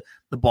get the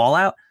ball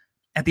out.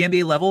 At the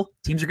NBA level,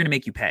 teams are going to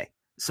make you pay.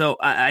 So,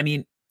 I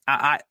mean,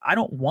 I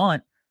don't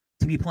want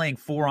to be playing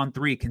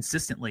 4-on-3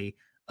 consistently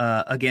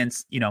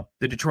against,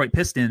 the Detroit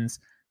Pistons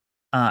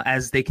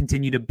as they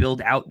continue to build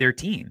out their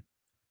team.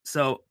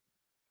 So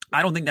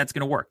I don't think that's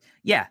going to work.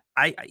 Yeah,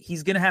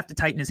 he's going to have to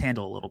tighten his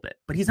handle a little bit,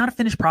 but he's not a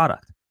finished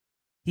product.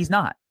 He's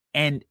not.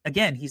 And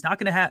again, he's not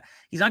going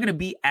to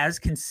be as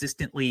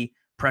consistently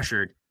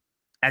pressured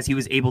as he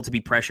was able to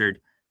be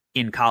pressured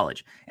in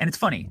college. And it's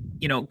funny,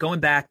 going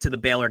back to the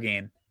Baylor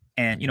game,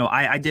 and,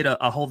 I did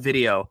a whole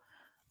video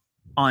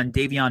on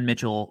Davion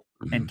Mitchell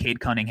and Cade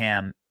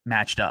Cunningham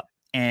matched up.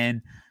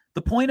 And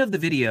the point of the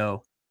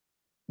video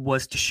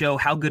was to show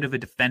how good of a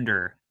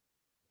defender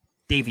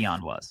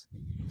Davion was.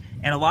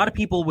 And a lot of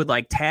people would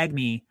like tag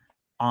me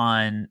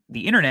on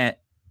the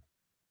internet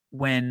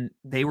when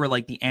they were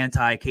like the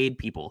anti-Cade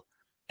people.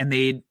 And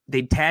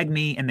they'd tag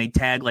me and they'd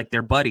tag like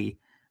their buddy.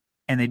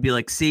 And they'd be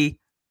like, see,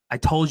 I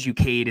told you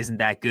Cade isn't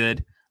that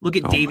good. Look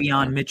at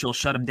Davion Mitchell,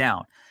 shut him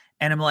down.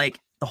 And I'm like,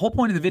 the whole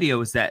point of the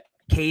video is that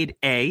Cade,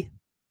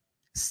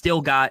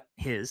 still got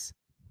his.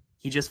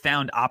 He just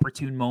found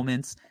opportune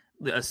moments,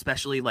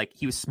 especially like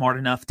he was smart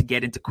enough to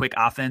get into quick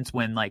offense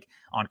when like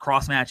on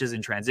cross matches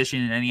and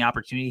transition and any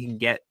opportunity he can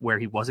get where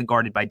he wasn't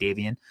guarded by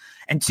Davion.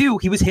 And 2,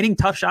 he was hitting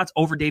tough shots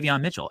over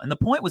Davion Mitchell. And the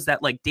point was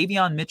that like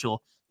Davion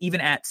Mitchell, even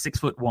at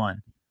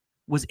 6'1",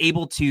 was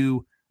able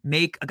to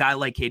make a guy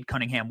like Cade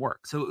Cunningham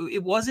work. So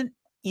it wasn't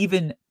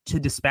even to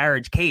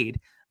disparage Cade.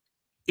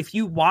 If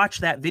you watch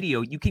that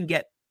video, you can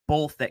get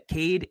both that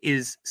Cade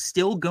is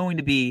still going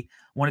to be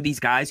one of these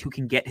guys who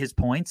can get his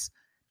points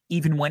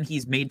even when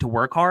he's made to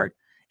work hard.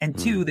 And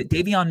 2, that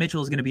Davion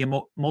Mitchell is going to be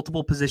a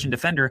multiple position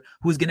defender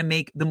who is going to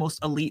make the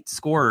most elite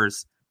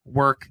scorers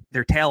work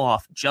their tail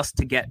off just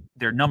to get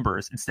their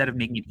numbers instead of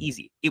making it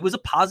easy. It was a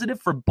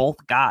positive for both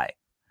guys.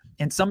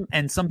 And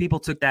some people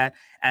took that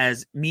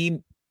as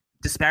me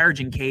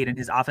disparaging Cade and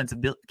his offensive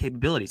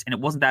capabilities. And it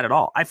wasn't that at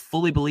all. I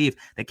fully believe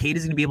that Cade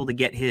is going to be able to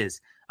get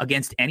his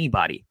against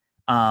anybody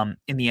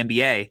in the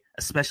NBA,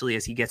 especially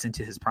as he gets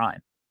into his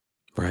prime.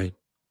 Right.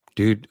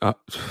 Dude,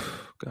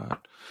 God.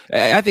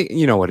 I think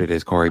you know what it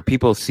is, Corey.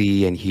 People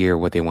see and hear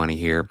what they want to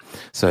hear.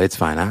 So it's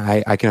fine.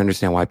 I can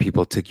understand why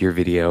people took your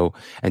video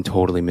and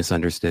totally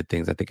misunderstood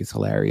things. I think it's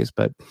hilarious.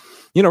 But,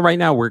 right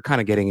now we're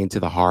kind of getting into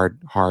the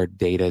hard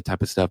data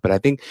type of stuff. But I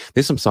think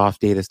there's some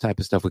soft data type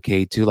of stuff with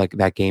Cade too, like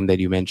that game that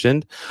you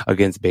mentioned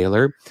against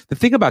Baylor. The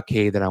thing about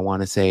Cade that I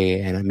want to say,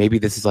 and maybe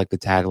this is like the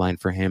tagline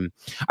for him,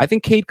 I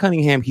think Cade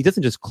Cunningham, he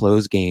doesn't just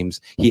close games,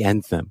 he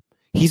ends them.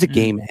 He's a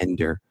game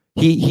ender.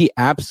 He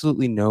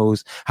absolutely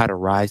knows how to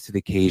rise to the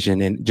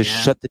occasion and just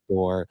shut the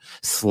door,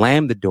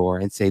 slam the door,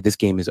 and say this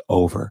game is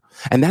over.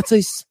 And that's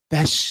a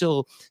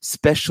special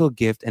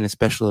gift and a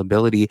special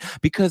ability,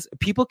 because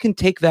people can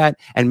take that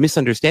and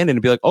misunderstand it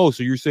and be like, oh,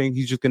 so you're saying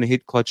he's just going to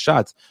hit clutch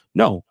shots?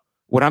 No,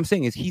 what I'm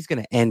saying is he's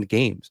going to end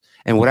games.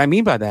 And what I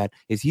mean by that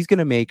is he's going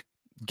to make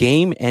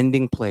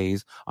game-ending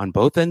plays on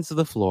both ends of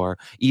the floor,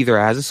 either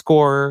as a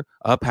scorer,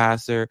 a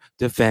passer,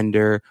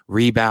 defender,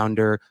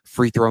 rebounder,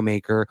 free throw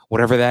maker,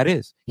 whatever that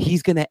is.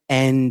 He's going to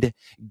end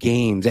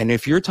games. And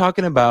if you're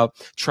talking about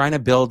trying to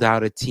build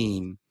out a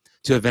team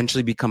to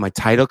eventually become a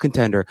title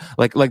contender,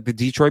 like the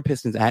Detroit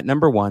Pistons at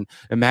number 1,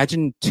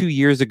 imagine 2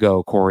 years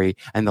ago, Corey,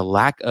 and the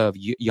lack of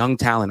young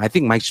talent. I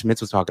think Mike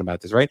Schmitz was talking about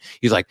this, right?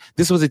 He's like,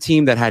 this was a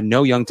team that had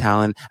no young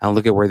talent, and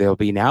look at where they'll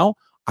be now.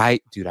 I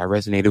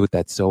resonated with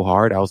that so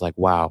hard. I was like,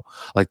 wow,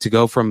 like to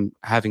go from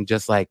having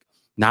just like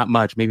not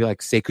much, maybe like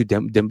Sekou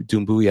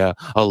Doumbouya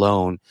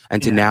alone,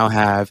 and to now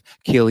have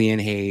Killian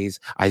Hayes,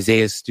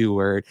 Isaiah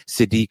Stewart,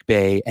 Sadiq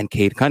Bey, and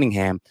Cade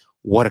Cunningham.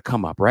 What a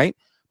come up, right?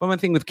 But my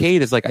thing with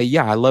Cade is like,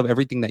 I love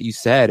everything that you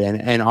said.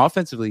 And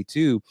offensively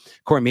too,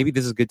 Corey, maybe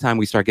this is a good time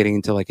we start getting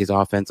into like his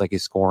offense, like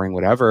his scoring,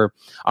 whatever.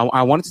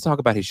 I wanted to talk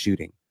about his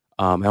shooting.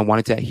 I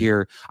wanted to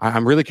hear,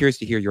 I'm really curious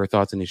to hear your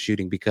thoughts on his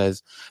shooting,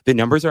 because the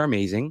numbers are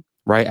amazing.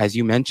 Right. As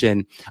you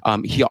mentioned, I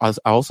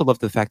also love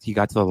the fact he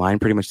got to the line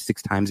pretty much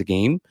 6 times a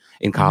game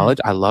in college.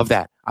 I love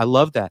that.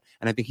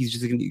 And I think he's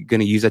just going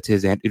to use that to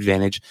his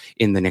advantage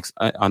in the next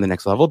on the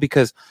next level,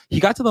 because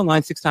he got to the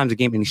line 6 times a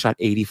game and he shot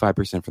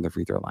 85% from the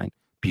free throw line.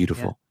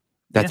 Beautiful.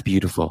 Yeah. That's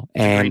beautiful.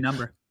 That's a great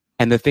number.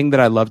 And the thing that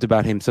I loved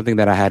about him, something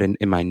that I had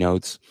in my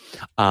notes,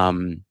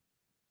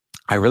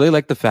 I really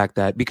like the fact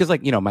that, because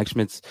Mike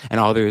Schmitz and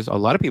others, a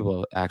lot of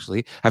people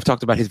actually have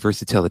talked about his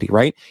versatility,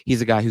 right?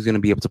 He's a guy who's going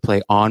to be able to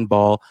play on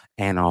ball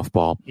and off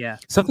ball. Yeah.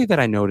 Something that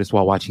I noticed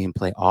while watching him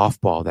play off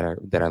ball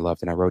that I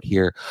loved, and I wrote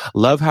here,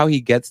 love how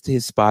he gets to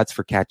his spots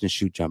for catch and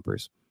shoot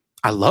jumpers.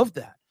 I love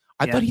that.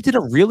 I thought he did a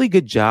really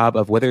good job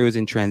of, whether it was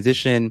in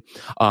transition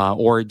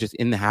or just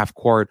in the half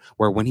court,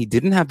 where when he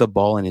didn't have the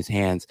ball in his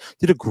hands,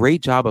 did a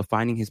great job of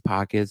finding his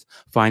pockets,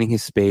 finding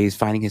his space,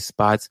 finding his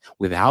spots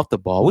without the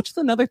ball, which is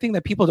another thing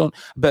that people don't.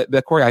 But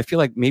Corey, I feel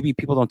like maybe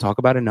people don't talk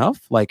about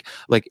enough. Like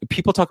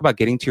people talk about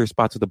getting to your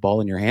spots with the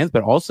ball in your hands,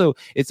 but also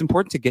it's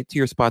important to get to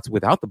your spots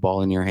without the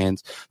ball in your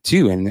hands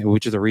too. And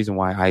which is a reason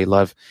why I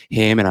love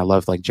him, and I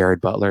love like Jared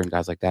Butler and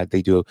guys like that.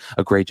 They do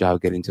a great job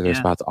of getting to their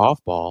spots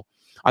off ball.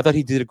 I thought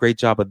he did a great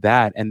job of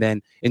that. And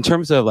then in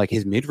terms of like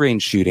his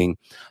mid-range shooting,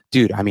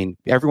 dude, I mean,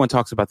 everyone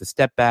talks about the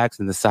step backs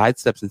and the side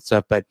steps and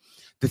stuff, but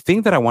the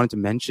thing that I wanted to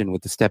mention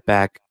with the step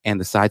back and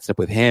the side step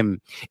with him,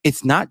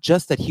 it's not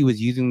just that he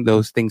was using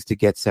those things to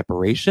get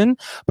separation,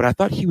 but I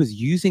thought he was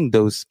using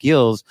those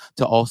skills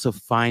to also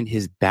find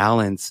his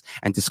balance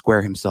and to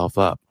square himself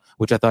up,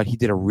 which I thought he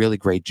did a really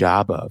great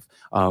job of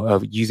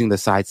using the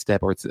side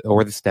step or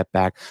the step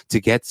back to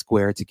get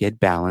square, to get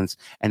balance,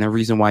 and the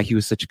reason why he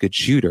was such a good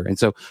shooter. And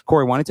so,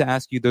 Corey, I wanted to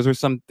ask you, those are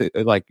some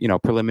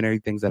preliminary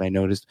things that I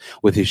noticed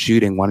with his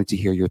shooting. Wanted to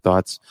hear your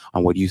thoughts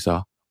on what you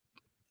saw.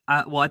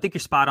 Well, I think you're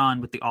spot on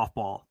with the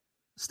off-ball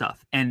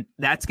stuff, and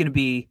that's going to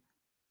be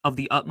of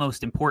the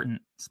utmost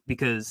importance,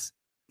 because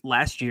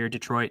last year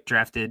Detroit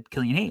drafted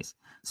Killian Hayes.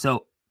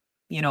 So,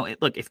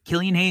 look, if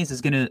Killian Hayes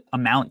is going to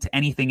amount to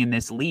anything in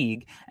this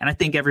league, and I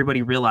think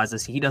everybody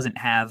realizes he doesn't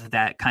have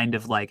that kind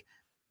of like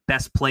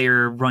best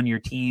player run your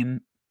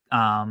team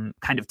kind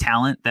of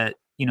talent that,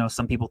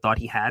 some people thought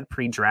he had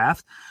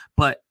pre-draft,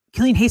 but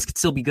Killian Hayes could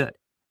still be good.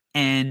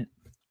 And,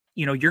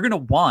 you're going to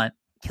want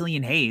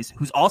Killian Hayes,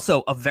 who's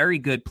also a very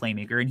good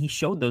playmaker, and he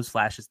showed those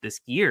flashes this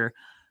year,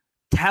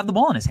 to have the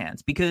ball in his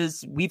hands,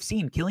 because we've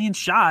seen Killian's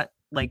shot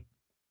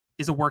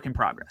is a work in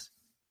progress,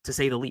 to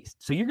say the least.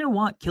 So you're going to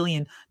want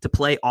Killian to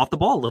play off the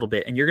ball a little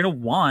bit, and you're going to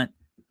want,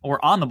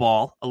 or on the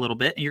ball a little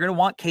bit, and you're going to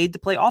want Cade to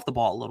play off the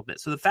ball a little bit.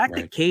 So the fact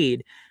that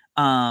Cade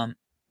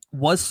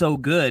was so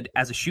good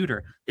as a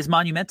shooter is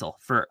monumental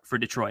for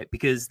Detroit,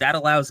 because that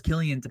allows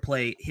Killian to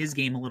play his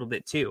game a little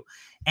bit too.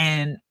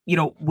 And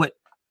what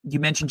you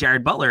mentioned,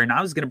 Jared Butler, and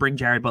I was going to bring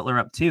Jared Butler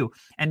up too.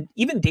 And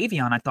even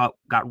Davion, I thought,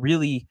 got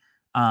really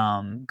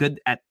good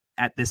at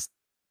this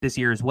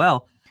year as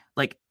well.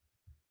 Like,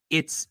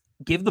 it's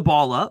give the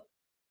ball up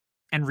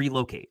and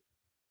relocate.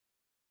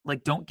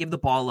 Like, don't give the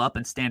ball up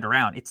and stand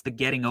around. It's the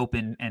getting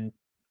open and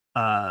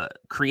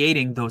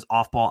creating those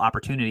off-ball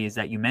opportunities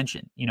that you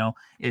mentioned.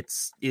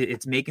 It's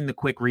making the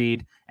quick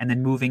read and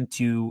then moving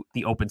to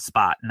the open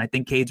spot. And I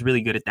think Cade's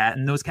really good at that.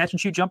 And those catch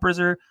and shoot jumpers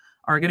are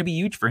are going to be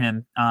huge for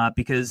him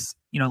because,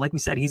 like we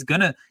said, he's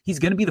going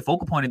to be the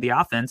focal point of the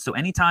offense. So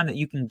anytime that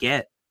you can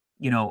get,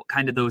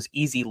 kind of those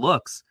easy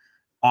looks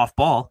off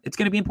ball, it's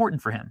going to be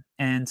important for him.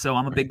 And so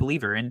I'm a big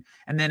believer. And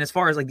then as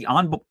far as like the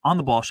on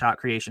the ball shot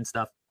creation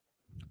stuff,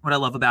 what I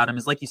love about him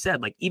is, like you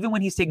said, like even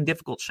when he's taking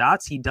difficult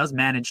shots, he does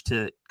manage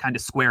to kind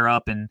of square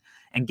up and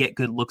get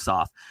good looks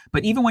off.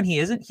 But even when he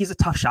isn't, he's a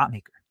tough shot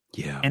maker.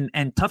 Yeah.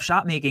 And tough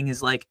shot making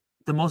is like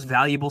the most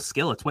valuable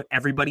skill. It's what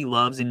everybody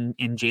loves in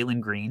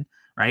Jalen Green,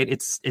 right?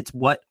 It's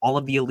what all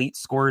of the elite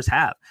scorers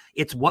have.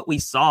 It's what we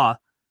saw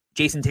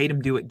Jason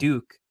Tatum do at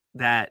Duke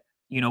that,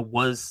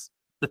 was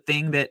the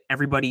thing that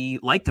everybody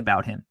liked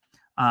about him.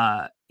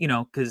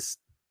 Because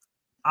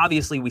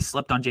obviously we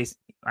slept on Jason.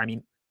 I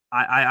mean,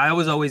 I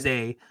was always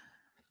a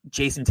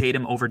Jason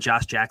Tatum over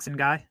Josh Jackson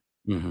guy.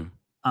 Mm-hmm.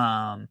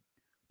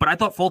 But I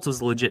thought Fultz was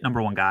the legit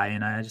number one guy.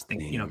 And I just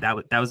think,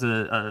 that was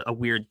a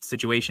weird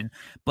situation.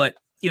 But,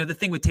 the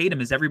thing with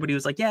Tatum is everybody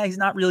was like, yeah, he's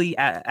not really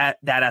at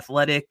that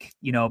athletic,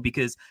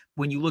 because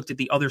when you looked at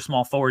the other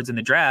small forwards in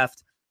the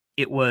draft,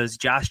 it was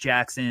Josh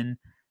Jackson.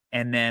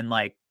 And then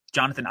like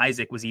Jonathan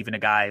Isaac was even a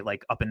guy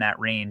like up in that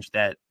range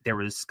that there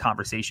was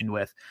conversation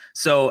with.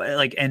 So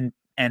like, and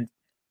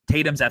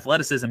Tatum's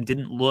athleticism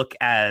didn't look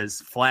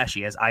as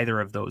flashy as either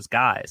of those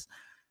guys.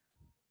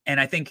 And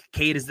I think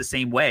Cade is the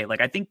same way. Like,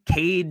 I think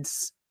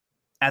Cade's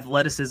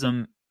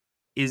athleticism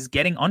is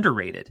getting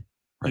underrated,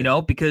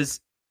 right. Because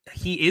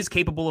he is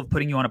capable of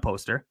putting you on a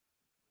poster.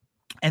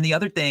 And the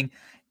other thing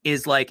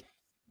is like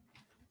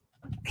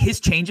his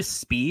change of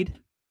speed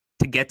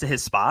to get to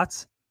his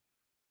spots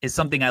is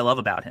something I love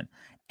about him.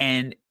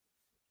 And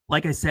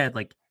like I said,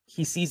 like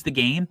he sees the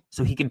game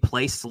so he can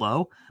play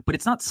slow, but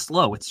it's not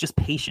slow. It's just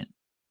patient.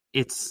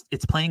 It's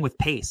playing with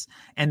pace.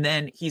 And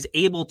then he's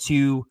able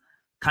to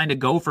kind of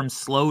go from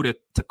slow to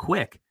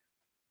quick.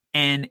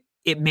 And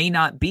it may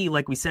not be,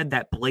 like we said,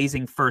 that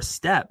blazing first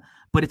step,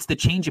 but it's the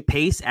change of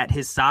pace at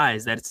his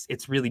size that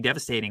it's really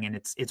devastating. And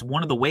it's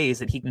one of the ways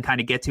that he can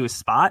kind of get to his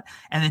spot.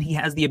 And then he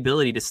has the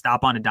ability to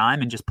stop on a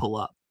dime and just pull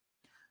up.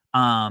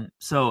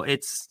 So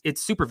it's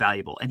super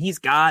valuable. And he's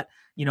got,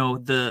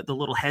 the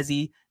little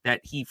hezzy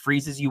that he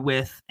freezes you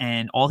with,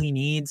 and all he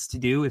needs to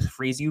do is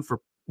freeze you for,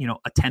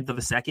 a tenth of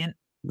a second.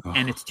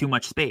 And it's too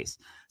much space.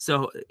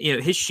 So,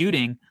 his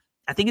shooting,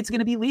 I think it's going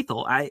to be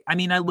lethal. I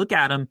mean, I look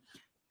at him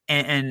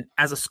and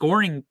as a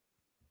scoring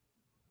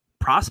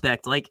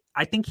prospect, like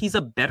I think he's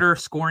a better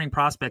scoring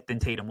prospect than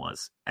Tatum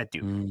was at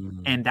Duke.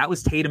 And that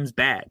was Tatum's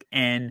bag.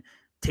 And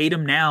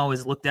Tatum now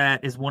is looked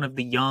at as one of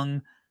the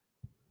young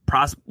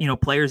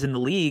players in the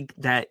league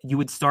that you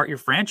would start your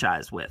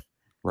franchise with.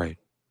 Right.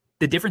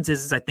 The difference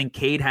is I think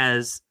Cade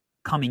has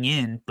coming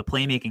in the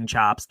playmaking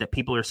chops that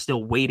people are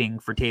still waiting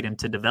for Tatum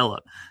to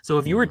develop. So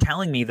if you were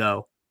telling me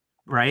though,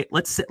 right,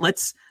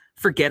 let's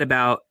forget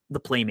about the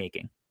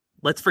playmaking.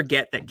 Let's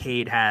forget that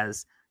Cade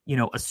has,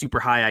 a super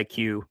high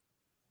IQ.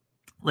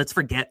 Let's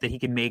forget that he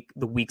can make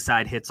the weak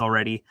side hits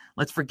already.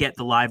 Let's forget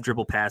the live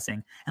dribble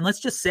passing. And let's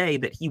just say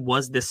that he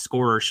was this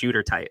scorer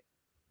shooter type.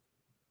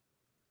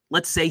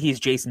 Let's say he's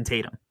Jason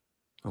Tatum.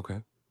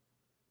 Okay.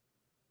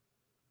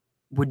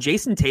 Would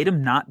Jason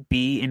Tatum not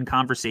be in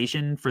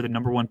conversation for the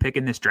number one pick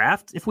in this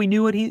draft if we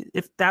knew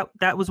if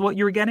that was what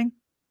you were getting?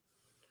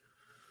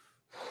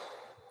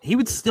 He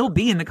would still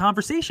be in the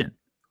conversation.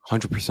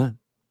 100%.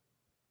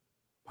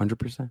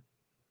 100%.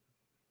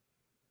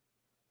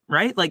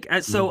 Right? Like,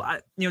 so,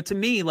 to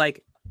me,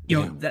 like,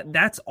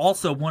 that's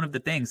also one of the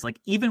things, like,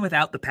 even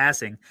without the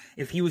passing,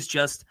 if he was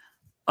just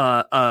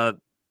a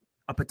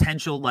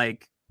potential,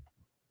 like,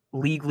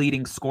 league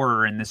leading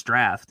scorer in this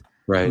draft,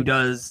 right, who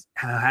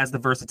has the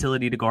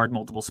versatility to guard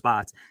multiple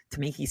spots, to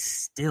me, he's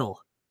still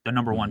the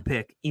number one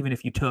pick, even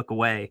if you took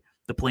away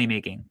the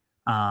playmaking.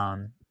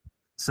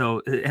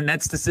 So, and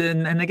that's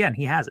and again,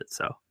 he has it.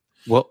 So,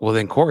 well,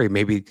 then Corey,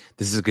 maybe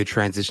this is a good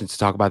transition to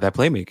talk about that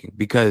playmaking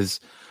because,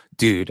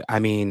 dude, I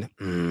mean,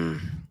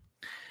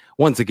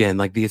 once again,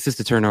 like the assist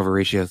to turnover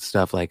ratio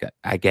stuff, like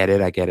I get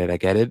it.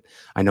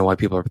 I know why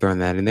people are throwing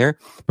that in there,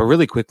 but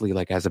really quickly,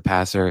 like as a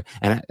passer,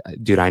 and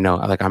dude, I know,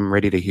 like I'm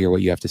ready to hear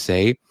what you have to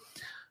say.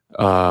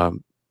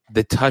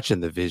 The touch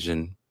and the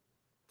vision,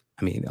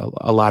 I mean,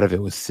 a lot of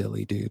it was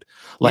silly, dude.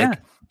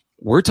 Like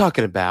we're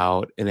talking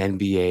about an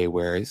NBA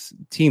where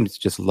teams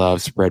just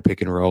love spread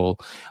pick and roll,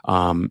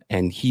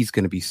 and he's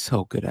going to be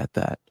so good at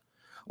that.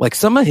 Like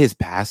some of his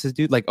passes,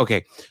 dude, like,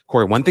 okay,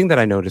 Corey, one thing that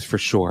I noticed for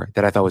sure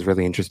that I thought was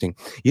really interesting,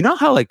 you know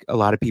how like a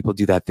lot of people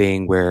do that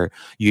thing where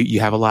you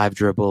have a live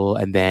dribble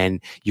and then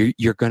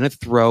you're going to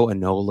throw a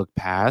no look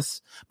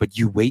pass, but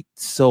you wait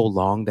so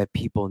long that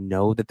people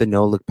know that the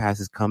no look pass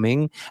is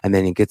coming and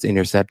then it gets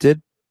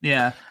intercepted.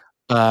 Yeah.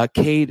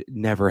 Cade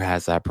never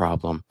has that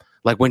problem.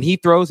 Like when he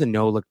throws a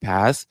no-look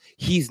pass,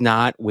 he's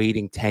not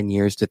waiting 10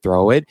 years to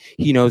throw it.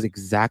 He knows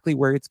exactly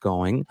where it's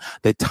going.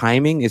 The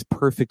timing is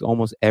perfect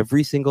almost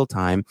every single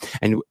time.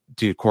 And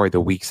dude, Corey, the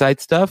weak side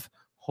stuff,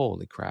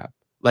 holy crap.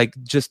 Like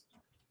just,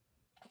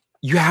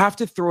 you have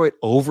to throw it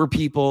over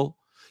people.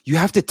 You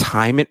have to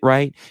time it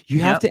right. You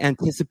have to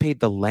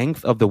anticipate the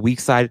length of the weak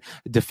side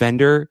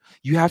defender.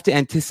 You have to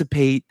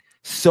anticipate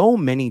so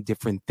many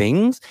different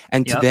things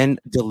and to then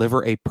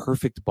deliver a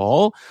perfect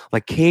ball.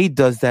 Like Cade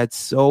does that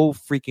so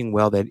freaking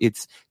well that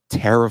it's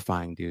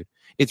terrifying, dude.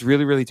 It's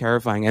really, really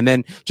terrifying. And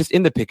then just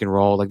in the pick and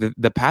roll, like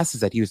the passes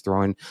that he was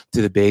throwing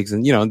to the bigs,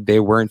 and they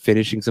weren't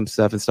finishing some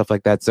stuff and stuff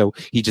like that, so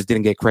he just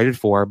didn't get credit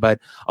for. But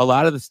a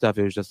lot of the stuff,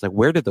 it was just like,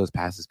 where did those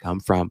passes come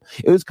from?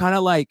 It was kind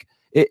of like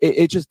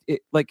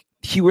like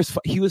he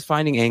was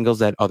finding angles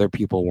that other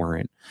people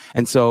weren't.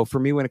 And so for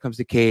me, when it comes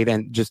to Cade,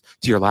 and just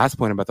to your last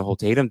point about the whole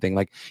Tatum thing,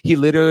 like he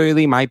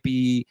literally might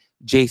be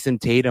Jason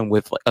Tatum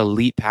with like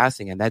elite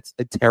passing, and that's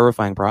a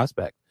terrifying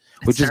prospect.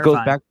 Which just goes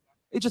back.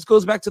 It just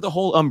goes back to the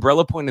whole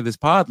umbrella point of this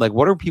pod. Like,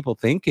 what are people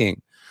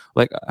thinking?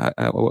 Like,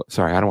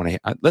 sorry, I don't want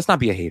to. Let's not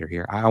be a hater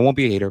here. I won't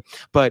be a hater,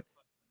 but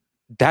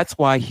that's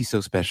why he's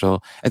so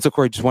special. And so,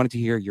 Corey, just wanted to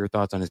hear your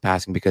thoughts on his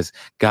passing because,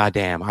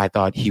 goddamn, I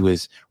thought he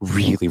was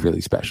really, really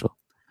special.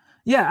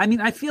 Yeah, I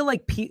mean, I feel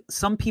like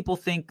some people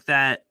think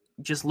that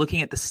just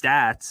looking at the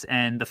stats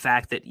and the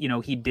fact that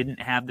he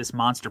didn't have this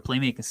monster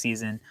playmaking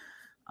season.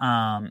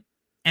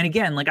 And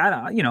again, like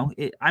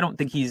I don't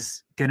think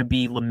he's going to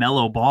be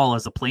LaMelo Ball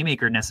as a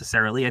playmaker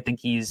necessarily. I think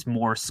he's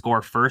more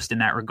score first in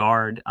that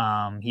regard.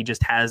 He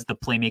just has the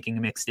playmaking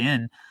mixed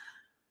in.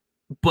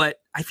 But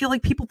I feel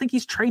like people think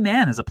he's Trey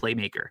Mann as a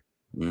playmaker.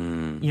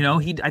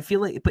 I feel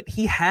like, but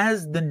he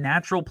has the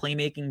natural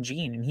playmaking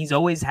gene, and he's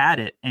always had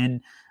it.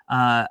 And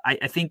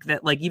I think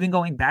that, like, even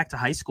going back to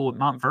high school at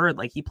Montverde,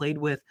 like he played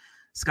with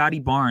Scotty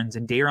Barnes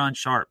and Day'Ron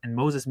Sharp and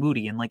Moses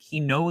Moody, and like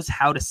he knows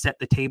how to set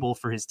the table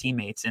for his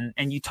teammates.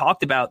 And you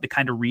talked about the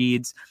kind of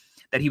reads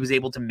that he was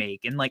able to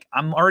make, and like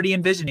I'm already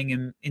envisioning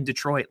him in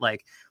Detroit,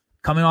 like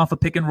coming off a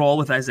pick and roll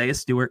with Isaiah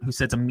Stewart, who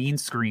sets a mean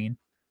screen.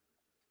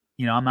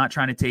 I'm not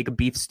trying to take a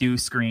beef stew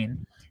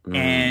screen,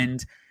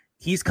 and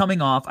he's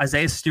coming off.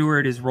 Isaiah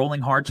Stewart is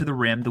rolling hard to the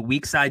rim. The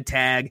weak side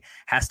tag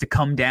has to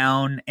come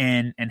down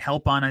and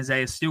help on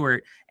Isaiah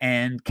Stewart,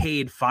 and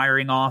Cade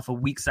firing off a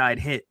weak side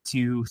hit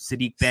to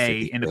Sadiq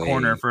Bey in the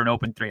corner for an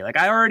open three. Like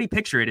I already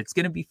picture it. It's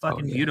going to be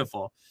fucking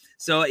beautiful.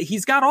 So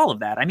he's got all of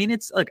that. I mean,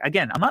 it's like,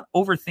 again, I'm not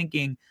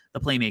overthinking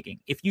the playmaking.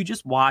 If you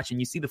just watch and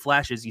you see the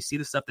flashes, you see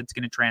the stuff that's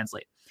going to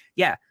translate.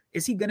 Yeah.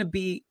 Is he going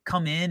to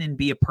come in and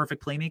be a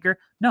perfect playmaker?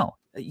 No,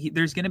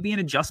 there's going to be an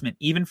adjustment.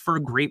 Even for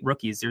great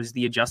rookies, there's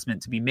the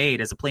adjustment to be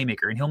made as a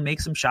playmaker, and he'll make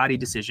some shoddy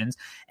decisions,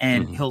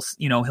 and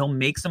he'll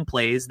make some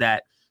plays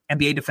that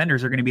NBA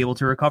defenders are going to be able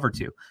to recover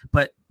to.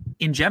 But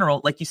in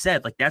general, like you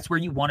said, like that's where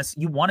you want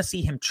to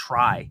see him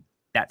try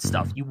that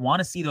stuff. You want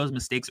to see those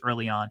mistakes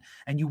early on,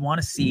 and you want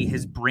to see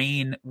his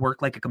brain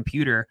work like a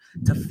computer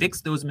to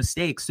fix those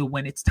mistakes. So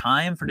when it's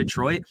time for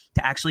Detroit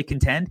to actually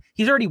contend,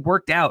 he's already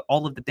worked out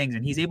all of the things,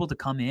 and he's able to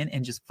come in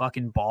and just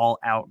fucking ball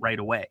out right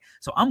away.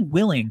 So I'm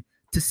willing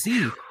to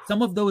see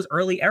some of those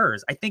early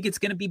errors. I think it's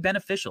going to be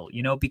beneficial,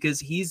 because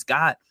he's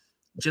got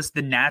just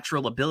the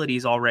natural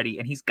abilities already,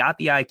 and he's got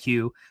the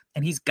IQ,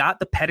 and he's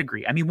got the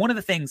pedigree. I mean, one of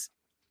the things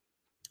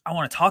I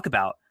want to talk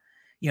about,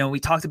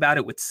 we talked about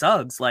it with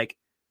Suggs, like,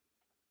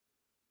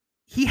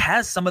 he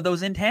has some of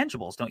those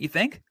intangibles, don't you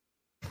think?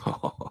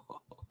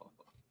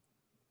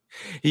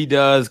 He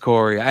does,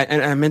 Corey.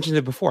 I mentioned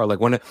it before. Like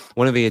one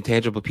of the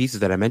intangible pieces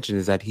that I mentioned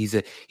is that he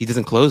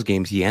doesn't close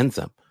games; he ends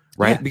them,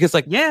 right? Yeah. Because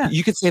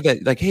you could say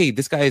that, like, hey,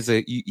 this guy is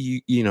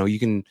you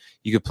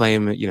could play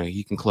him.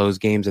 He can close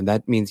games, and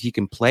that means he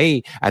can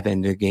play at the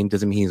end of the game.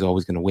 Doesn't mean he's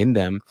always going to win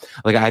them.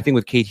 Like I think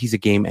with Cade, he's a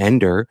game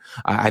ender.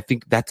 I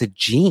think that's a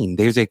gene.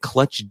 There's a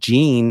clutch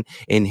gene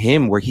in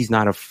him where he's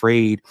not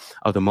afraid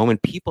of the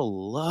moment.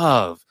 People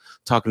love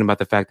talking about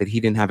the fact that he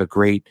didn't have a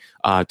great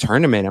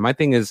tournament. And my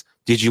thing is,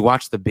 did you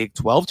watch the Big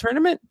 12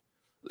 tournament?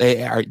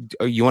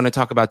 You want to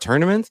talk about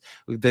tournaments?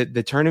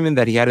 The tournament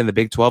that he had in the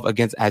Big 12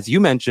 against, as you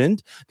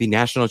mentioned, the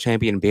national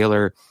champion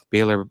Baylor.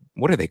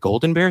 What are they?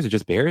 Golden Bears or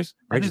just Bears?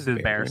 Right, just the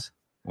Bears.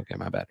 Okay,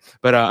 my bad.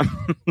 But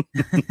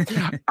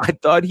I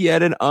thought he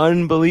had an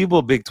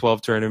unbelievable Big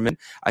 12 tournament.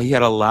 He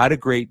had a lot of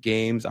great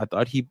games. I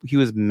thought he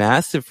was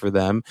massive for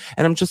them.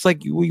 And I'm just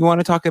like, you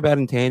want to talk about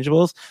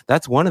intangibles?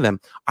 That's one of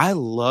them. I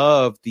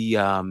love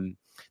the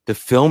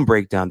film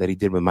breakdown that he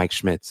did with Mike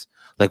Schmitz.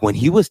 Like when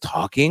he was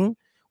talking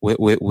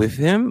with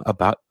him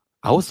about,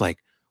 I was like,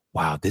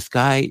 wow, this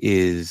guy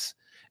is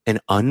an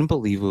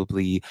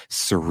unbelievably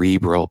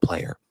cerebral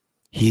player.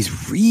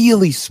 He's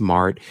really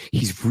smart.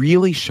 He's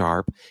really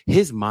sharp.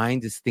 His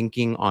mind is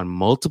thinking on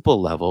multiple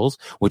levels,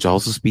 which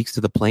also speaks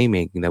to the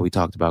playmaking that we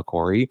talked about,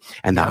 Corey,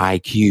 and the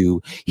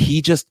IQ.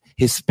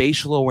 His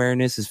spatial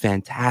awareness is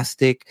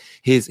fantastic.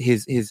 His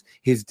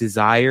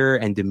desire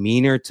and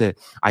demeanor to,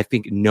 I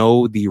think,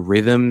 know the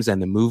rhythms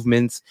and the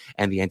movements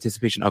and the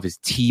anticipation of his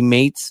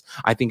teammates,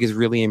 I think is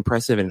really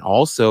impressive, and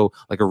also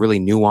like a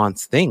really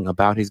nuanced thing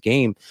about his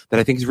game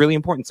that I think is really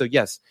important. So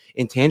yes,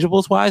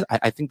 intangibles wise,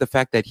 I think the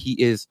fact that he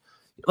is,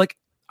 like,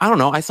 I don't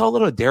know, I saw a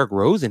little Derrick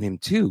Rose in him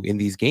too in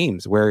these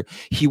games where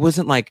he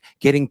wasn't like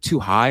getting too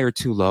high or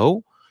too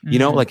low,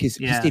 like he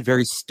stayed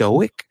very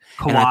stoic.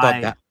 Kawhi. And I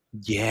thought that,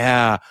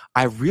 Yeah,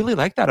 I really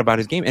like that about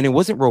his game. And it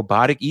wasn't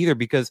robotic either,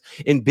 because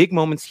in big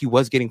moments, he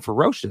was getting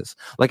ferocious.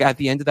 Like at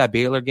the end of that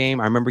Baylor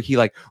game, I remember he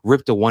like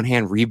ripped a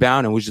one-hand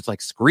rebound and was just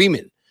like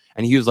screaming.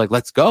 And he was like,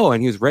 let's go.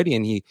 And he was ready.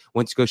 And he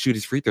went to go shoot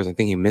his free throws. I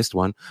think he missed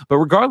one. But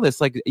regardless,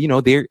 like, you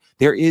know, there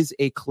is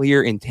a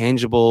clear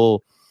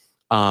intangible.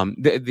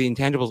 The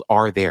intangibles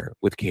are there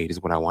with Cade, is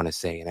what I want to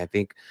say. And I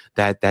think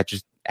that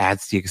just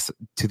adds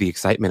to the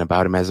excitement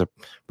about him as a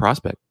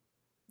prospect.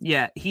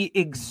 Yeah, he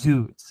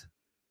exudes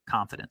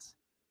confidence.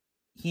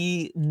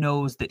 He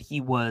knows that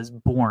he was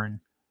born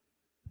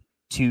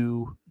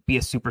to be a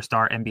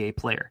superstar NBA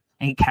player,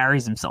 and he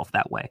carries himself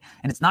that way.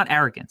 And it's not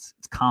arrogance,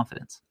 it's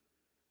confidence.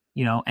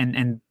 You know,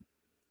 and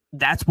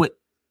that's what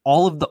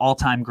all of the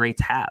all-time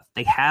greats have.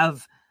 They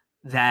have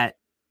that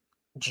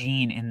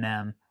gene in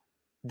them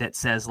that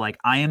says, like,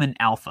 I am an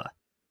alpha.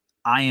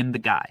 I am the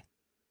guy.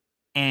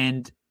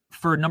 And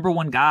for a number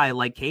one guy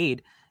like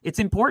Cade, it's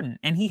important.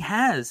 And he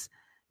has,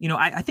 you know,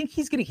 I think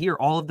he's going to hear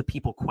all of the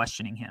people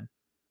questioning him.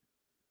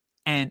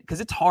 And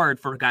because it's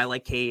hard for a guy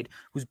like Cade,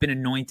 who's been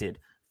anointed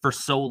for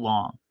so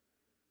long,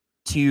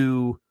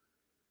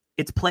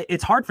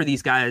 it's hard for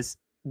these guys.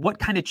 What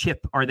kind of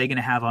chip are they going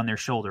to have on their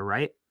shoulder,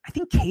 right? I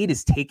think Cade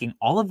is taking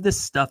all of this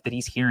stuff that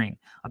he's hearing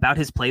about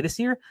his play this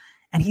year,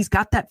 and he's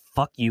got that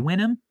fuck you in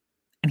him,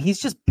 and he's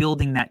just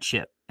building that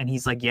chip. And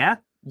he's like, yeah,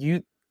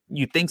 you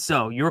think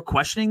so? You're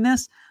questioning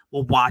this?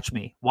 Well, watch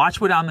me. Watch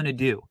what I'm going to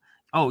do.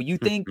 Oh, you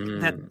think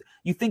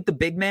the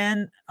big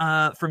man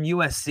from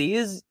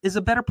USC is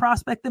a better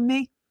prospect than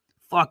me?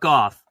 Fuck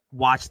off.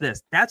 Watch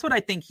this. That's what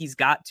I think he's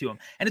got to him.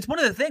 And it's one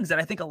of the things that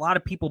I think a lot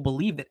of people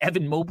believe that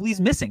Evan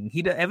Mobley's missing.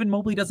 Evan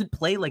Mobley doesn't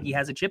play like he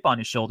has a chip on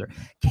his shoulder.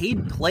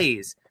 Cade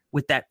plays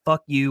with that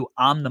fuck you,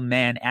 I'm the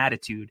man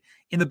attitude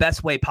in the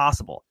best way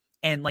possible.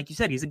 And like you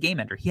said, he's a game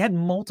ender. He had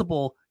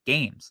multiple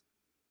games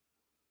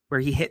where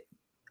he hit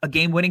a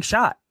game-winning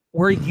shot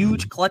or a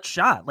huge clutch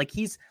shot. Like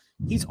he's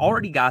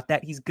already got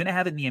that. He's going to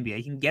have it in the NBA.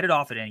 He can get it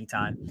off at any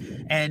time.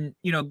 And,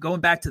 you know, going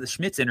back to the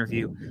Schmitz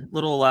interview,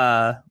 little,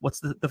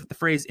 what's the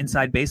phrase,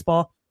 inside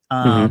baseball,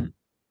 and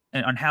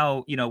on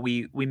how, you know,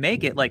 we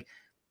make it. Like,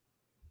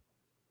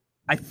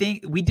 I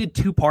think we did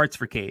 2 parts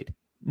for Cade.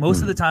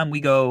 Most of the time we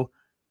go,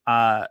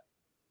 I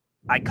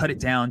cut it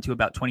down to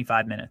about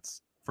 25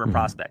 minutes for a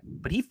prospect,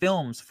 but he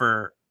films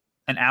for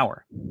an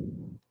hour.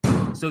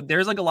 So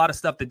there's like a lot of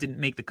stuff that didn't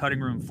make the cutting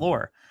room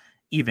floor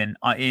even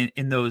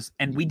in those.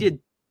 And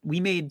we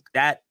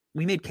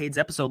made Cade's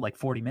episode like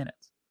 40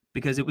 minutes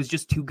because it was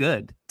just too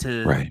good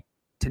to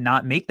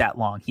not make that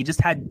long. He just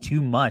had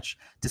too much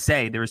to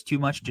say. There was too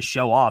much to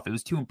show off. It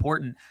was too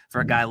important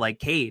for a guy like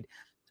Cade.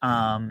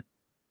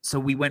 So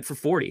we went for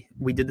 40.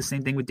 We did the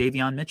same thing with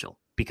Davion Mitchell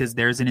because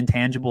there's an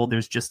intangible.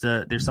 There's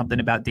something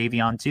about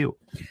Davion too.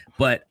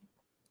 But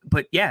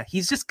yeah,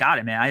 he's just got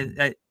it,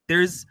 man.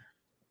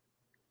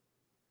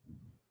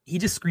 He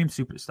just screams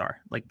superstar,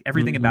 like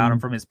everything about him,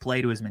 from his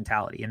play to his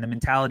mentality. And the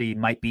mentality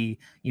might be,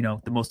 you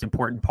know, the most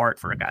important part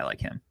for a guy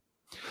like him.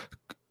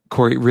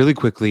 Corey, really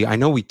quickly, I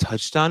know we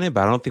touched on it,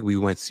 but I don't think we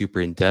went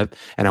super in depth.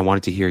 And I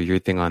wanted to hear your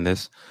thing on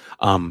this.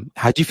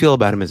 How'd you feel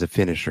about him as a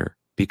finisher?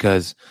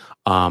 Because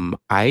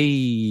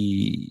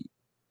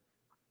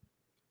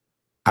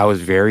I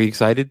was very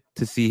excited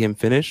to see him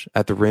finish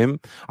at the rim.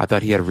 I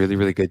thought he had a really,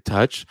 really good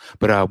touch,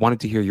 but I wanted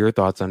to hear your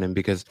thoughts on him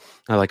because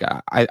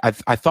I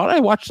thought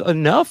I watched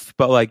enough,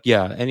 but like,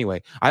 yeah,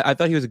 anyway, I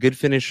thought he was a good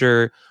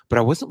finisher, but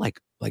I wasn't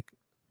like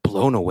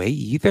blown away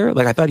either.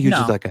 Like I thought he was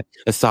just like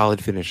a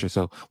solid finisher.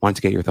 So wanted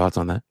to get your thoughts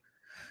on that.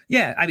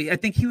 Yeah. I mean, I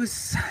think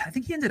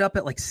he ended up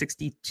at like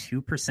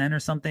 62% or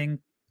something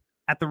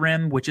at the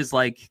rim, which is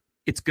like,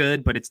 it's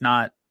good, but it's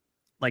not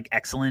like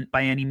excellent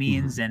by any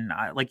means. And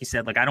like you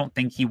said, like, I don't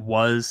think he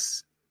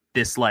was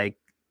this like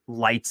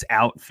lights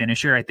out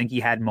finisher. I think he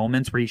had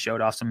moments where he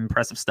showed off some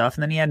impressive stuff.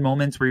 And then he had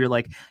moments where you're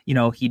like, you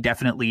know, he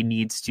definitely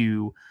needs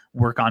to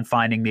work on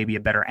finding maybe a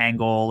better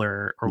angle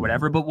or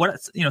whatever. But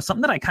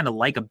something that I kind of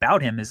like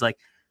about him is like,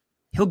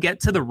 he'll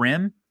get to the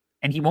rim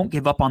and he won't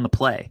give up on the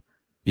play.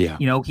 Yeah.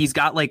 You know, he's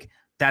got like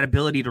that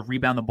ability to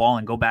rebound the ball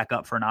and go back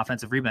up for an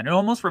offensive rebound. It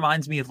almost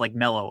reminds me of like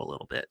Melo a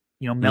little bit.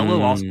 You know, Melo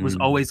was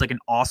always like an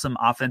awesome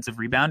offensive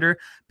rebounder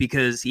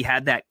because he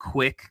had that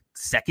quick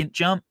second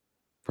jump.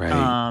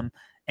 Right.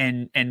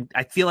 And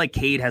I feel like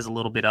Cade has a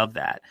little bit of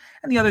that.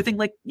 And the other thing,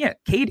 like, yeah,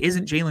 Cade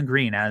isn't Jalen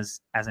Green as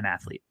an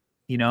athlete,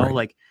 you know,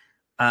 like,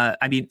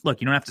 I mean,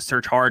 look, you don't have to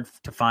search hard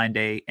to find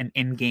an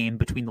in-game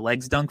between the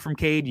legs dunk from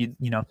Cade. You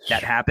know,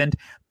 that happened,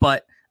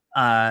 but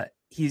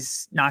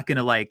he's probably not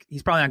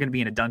going to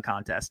be in a dunk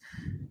contest.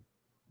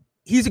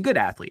 He's a good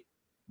athlete.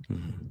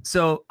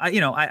 So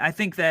I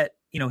think that,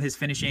 you know, his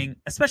finishing,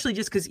 especially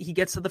just because he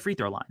gets to the free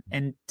throw line.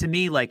 And to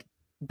me, like,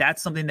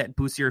 that's something that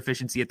boosts your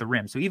efficiency at the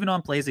rim. So even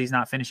on plays that he's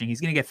not finishing, he's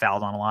going to get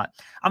fouled on a lot.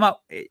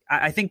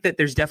 I think that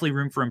there's definitely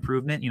room for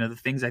improvement. You know, the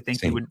things I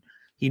think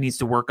he needs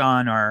to work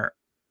on are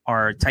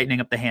tightening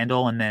up the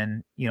handle and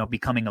then, you know,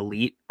 becoming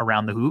elite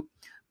around the hoop.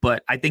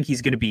 But I think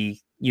he's going to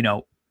be, you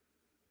know,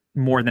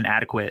 more than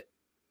adequate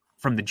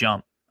from the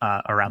jump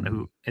around the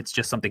hoop. It's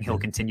just something he'll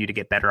continue to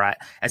get better at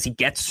as he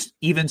gets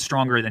even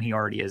stronger than he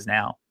already is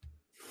now.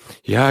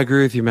 Yeah, I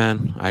agree with you,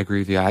 man. I agree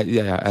with you.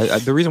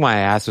 The reason why I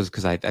asked was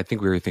because I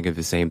think we were thinking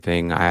the same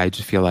thing. I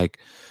just feel like,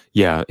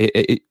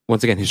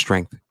 once again, his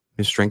strength.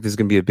 His strength is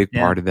going to be a big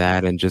part of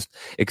that and just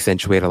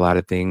accentuate a lot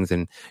of things.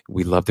 And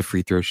we love the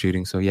free throw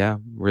shooting. So, yeah,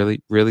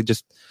 really, really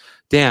just,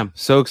 damn,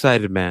 so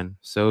excited, man.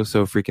 So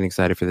freaking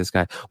excited for this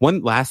guy.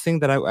 One last thing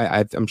that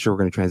I'm sure we're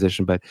going to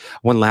transition, but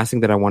one last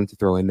thing that I wanted to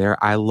throw in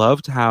there. I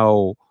loved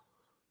how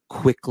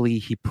quickly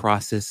he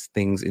processed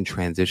things in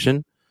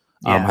transition.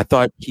 I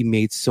thought he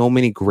made so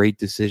many great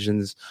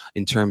decisions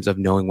in terms of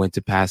knowing when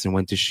to pass and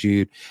when to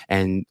shoot.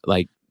 And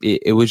like,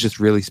 it was just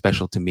really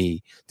special to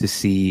me to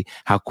see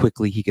how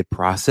quickly he could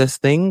process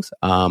things.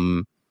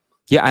 And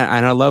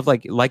I love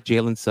like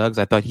Jalen Suggs.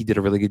 I thought he did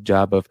a really good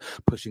job of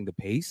pushing the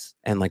pace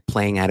and like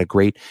playing at a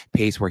great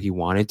pace where he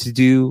wanted to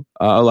do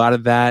a lot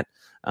of that.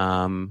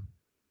 Just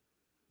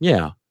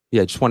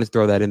wanted to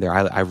throw that in there.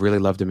 I really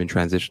loved him in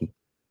transition.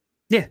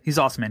 Yeah, he's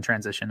awesome in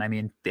transition. I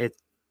mean,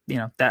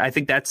 I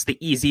think that's the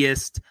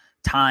easiest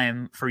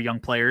time for young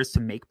players to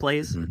make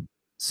plays. Mm-hmm.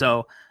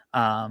 So,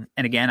 and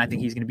again, I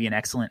think he's going to be an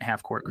excellent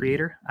half court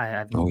creator. I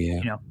have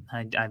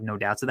no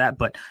doubts of that,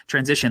 but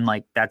transition,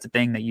 like that's a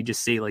thing that you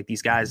just see, like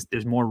these guys,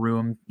 there's more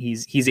room.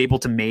 He's able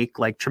to make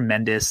like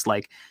tremendous,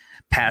 like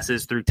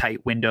passes through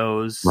tight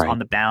windows on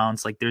the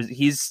bounce. Like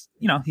he's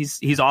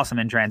awesome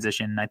in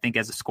transition. I think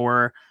as a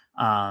scorer,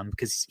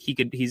 because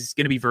he's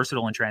going to be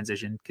versatile in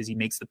transition because he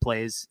makes the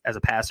plays as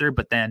a passer,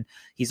 but then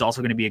he's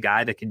also going to be a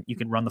guy that you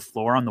can run the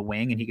floor on the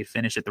wing and he could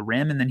finish at the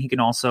rim. And then he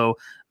can also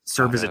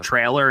serve as a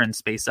trailer and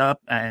space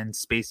up and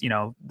space,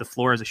 the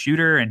floor as a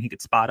shooter, and he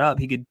could spot up.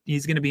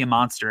 He's going to be a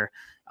monster,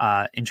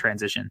 in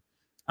transition.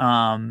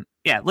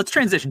 Let's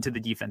transition to the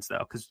defense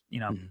though. Cause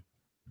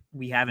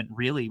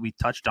we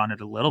touched on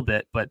it a little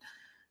bit, but,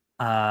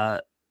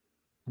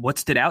 what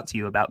stood out to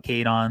you about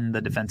Cade on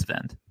the defensive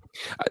end?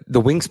 The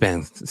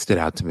wingspan stood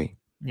out to me.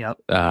 Yep.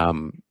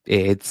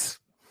 It's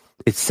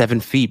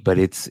 7 feet, but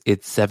it's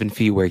 7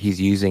 feet where he's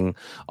using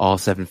all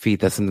 7 feet.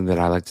 That's something that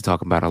I like to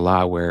talk about a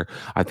lot, where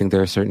I think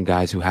there are certain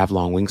guys who have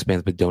long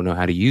wingspans but don't know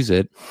how to use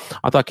it.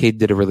 I thought Cade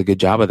did a really good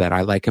job of that.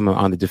 I like him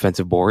on the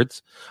defensive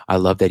boards. I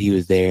love that he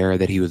was there,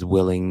 that he was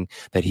willing,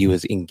 that he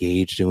was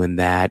engaged doing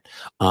that.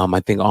 I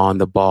think on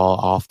the ball,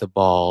 off the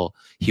ball,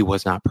 he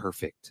was not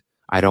perfect.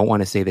 I don't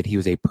want to say that he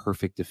was a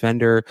perfect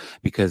defender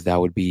because that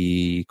would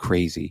be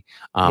crazy.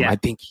 I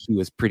think he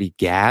was pretty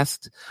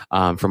gassed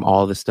from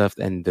all the stuff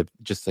and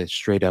just the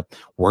straight up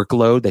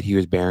workload that he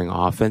was bearing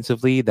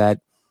offensively. That,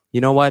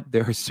 you know what,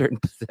 there are certain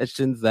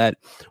possessions that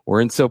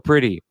weren't so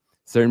pretty.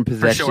 Certain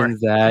possessions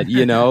that,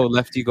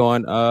 left you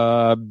going,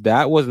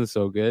 that wasn't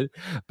so good.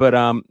 But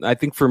I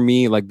think for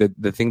me, like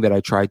the thing that I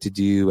tried to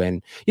do,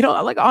 and,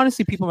 like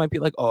honestly, people might be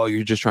like, oh,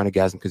 you're just trying to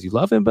gas him because you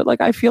love him. But like,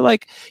 I feel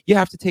like you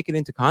have to take it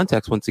into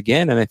context once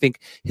again. And I think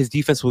his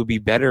defense would be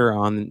better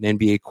on an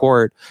NBA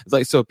court. It's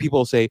like, so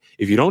people say,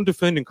 if you don't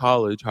defend in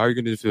college, how are you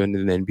going to defend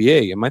in the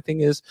NBA? And my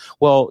thing is,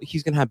 well,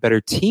 he's going to have better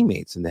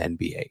teammates in the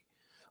NBA,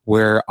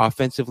 where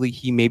offensively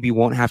he maybe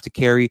won't have to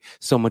carry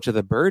so much of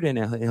the burden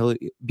and he'll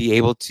be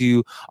able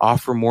to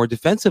offer more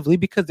defensively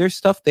because there's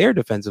stuff there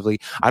defensively.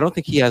 I don't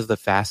think he has the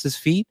fastest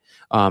feet.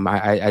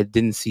 I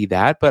didn't see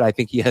that, but I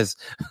think he has,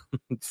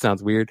 it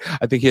sounds weird.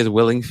 I think he has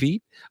willing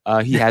feet.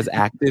 He has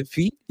active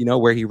feet,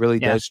 where he really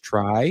does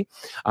try.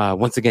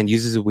 Once again,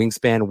 uses his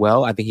wingspan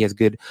well. I think he has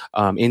good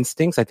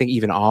instincts. I think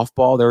even off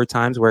ball, there were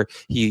times where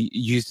he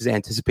used his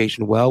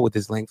anticipation well with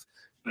his length.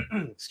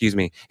 Excuse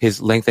me,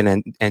 his length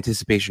and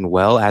anticipation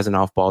well as an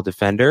off-ball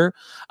defender.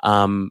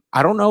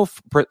 I don't know if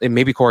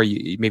maybe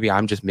Corey, maybe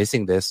I'm just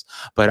missing this,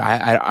 but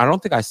I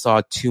don't think I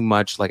saw too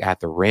much like at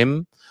the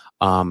rim,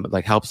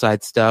 like help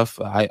side stuff.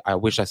 I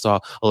wish I saw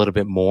a little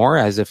bit more,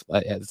 as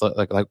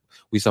like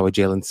we saw with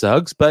Jalen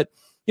Suggs. But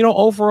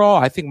overall,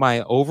 I think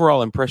my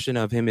overall impression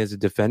of him as a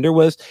defender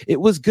was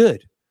it was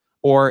good,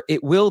 or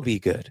it will be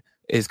good.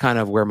 Is kind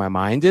of where my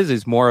mind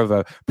is more of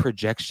a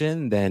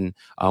projection than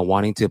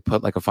wanting to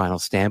put like a final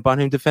stamp on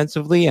him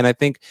defensively. And I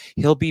think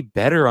he'll be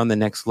better on the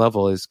next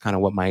level is kind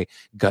of what my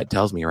gut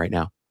tells me right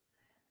now.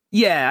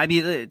 Yeah. I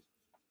mean,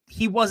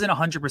 he wasn't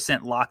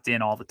 100% locked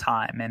in all the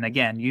time. And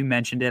again, you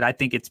mentioned it. I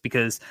think it's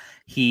because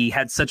he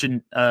had such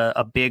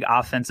a big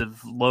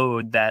offensive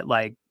load that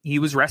like he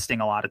was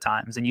resting a lot of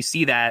times. And you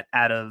see that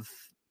out of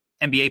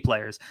NBA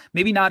players,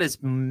 maybe not as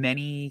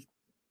many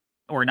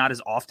or not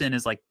as often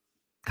as like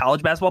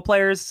college basketball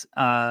players,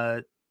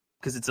 because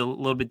it's a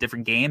little bit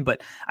different game.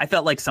 But I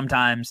felt like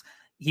sometimes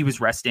he was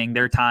resting.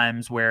 There are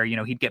times where,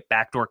 he'd get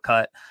backdoor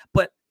cut,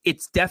 but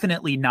it's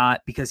definitely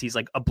not because he's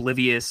like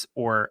oblivious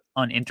or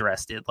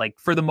uninterested. Like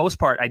for the most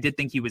part, I did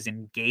think he was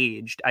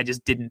engaged. I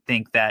just didn't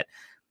think that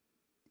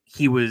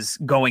he was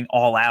going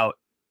all out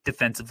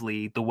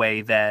defensively the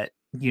way that,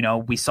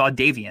 we saw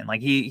Davian.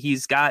 Like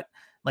he's got,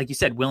 like you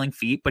said, willing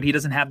feet, but he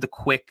doesn't have the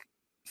quick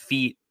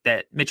feet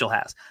that Mitchell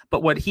has.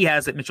 But what he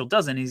has that Mitchell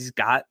doesn't is he's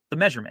got the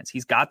measurements.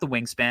 He's got the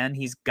wingspan.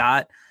 He's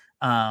got,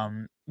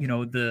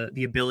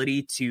 the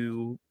ability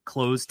to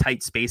close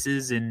tight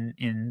spaces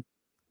in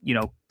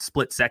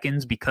split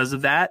seconds because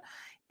of that.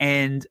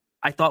 And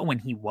I thought when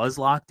he was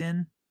locked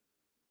in,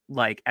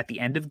 like at the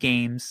end of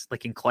games,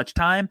 like in clutch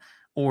time,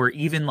 or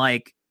even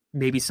like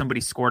maybe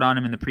somebody scored on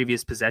him in the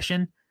previous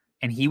possession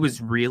and he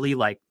was really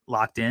like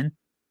locked in,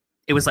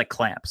 it was like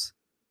clamps.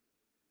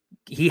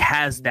 He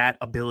has that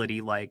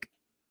ability. Like,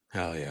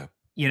 hell yeah.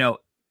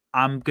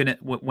 I'm going to,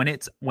 when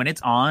it's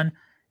on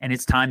and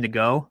it's time to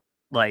go,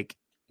 like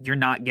you're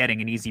not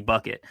getting an easy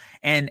bucket.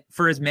 And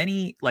for as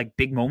many like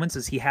big moments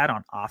as he had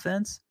on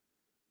offense,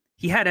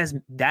 he had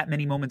that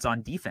many moments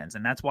on defense.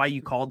 And that's why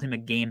you called him a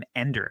game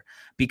ender,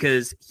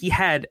 because he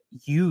had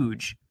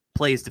huge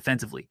plays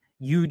defensively,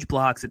 huge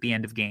blocks at the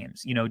end of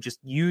games, just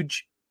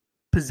huge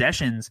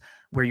possessions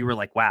where you were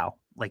like, wow,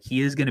 like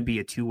he is going to be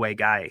a two-way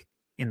guy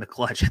in the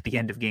clutch at the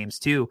end of games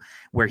too,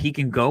 where he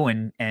can go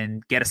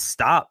and get a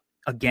stop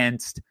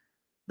against,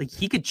 like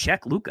he could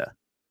check Luka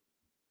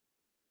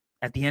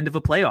at the end of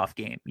a playoff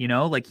game,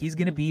 like he's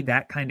going to be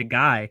that kind of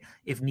guy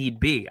if need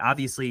be.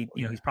 Obviously,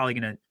 he's probably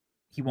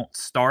he won't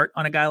start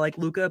on a guy like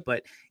Luka,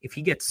 but if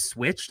he gets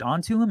switched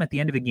onto him at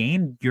the end of a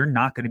game, you're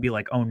not going to be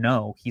like, oh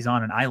no, he's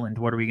on an island.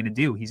 What are we going to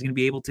do? He's going to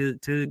be able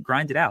to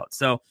grind it out.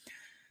 So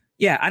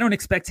yeah, I don't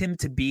expect him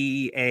to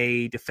be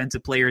a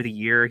defensive player of the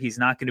year. He's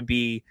not going to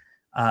be,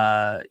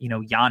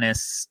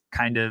 Giannis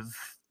kind of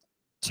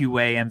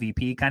two-way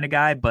MVP kind of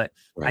guy, but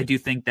right. I do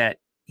think that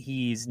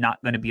he's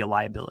not going to be a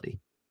liability.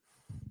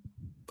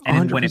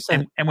 And when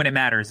it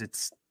matters,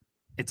 it's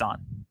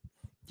on.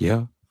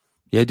 Yeah.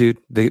 Yeah, dude.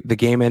 The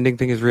game ending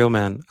thing is real,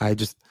 man. I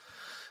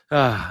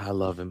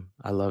love him.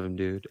 I love him,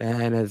 dude.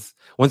 And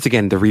once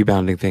again, the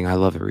rebounding thing, I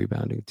love the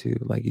rebounding too.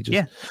 Like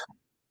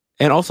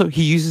and also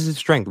he uses his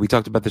strength. We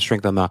talked about the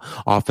strength on the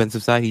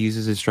offensive side. He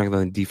uses his strength on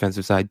the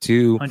defensive side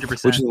too,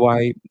 100%. Which is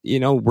why,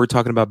 we're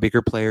talking about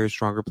bigger players,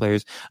 stronger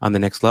players on the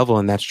next level.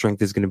 And that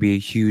strength is going to be a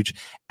huge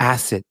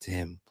asset to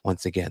him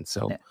once again.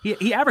 So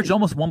he averaged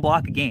almost 1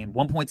 block a game,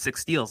 1.6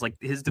 steals. Like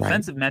his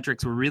defensive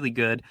metrics were really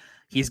good.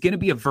 He's going to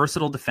be a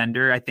versatile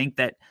defender. I think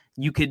that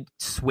you could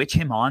switch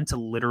him on to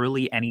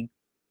literally any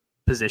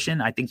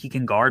position. I think he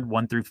can guard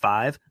 1 through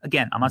 5.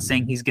 Again, I'm not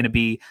saying he's going to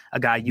be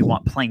a guy you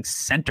want playing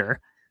center.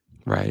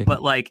 Right.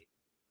 But like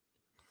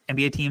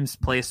NBA teams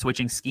play a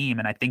switching scheme.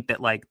 And I think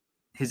that like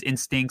his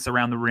instincts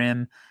around the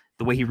rim,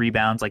 the way he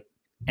rebounds, like,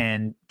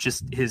 and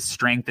just his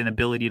strength and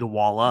ability to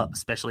wall up,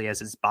 especially as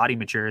his body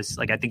matures.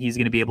 Like, I think he's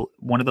going to be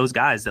one of those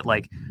guys that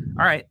like,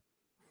 all right,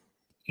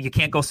 you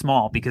can't go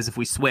small because if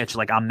we switch,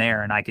 like I'm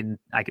there and I can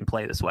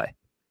play this way.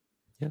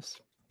 Yes.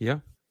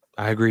 Yeah.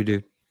 I agree,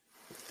 dude.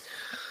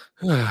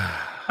 All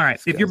right.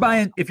 If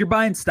you're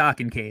buying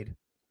stock in Cade,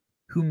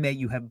 who may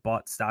you have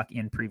bought stock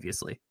in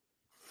previously?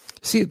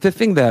 See, the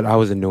thing that I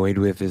was annoyed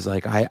with is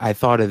like I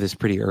thought of this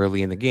pretty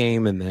early in the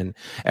game, and then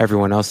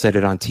everyone else said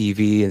it on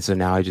TV, and so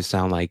now I just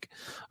sound like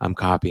I'm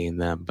copying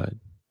them, but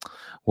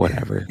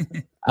whatever.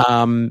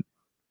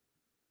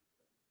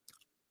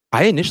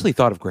 I initially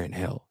thought of Grant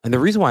Hill, and the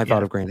reason why I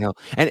thought of Grant Hill,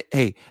 and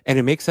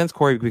it makes sense,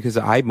 Corey, because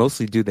I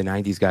mostly do the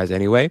 90s guys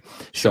anyway,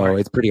 so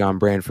it's pretty on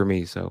brand for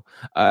me. So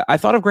I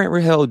thought of Grant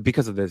Hill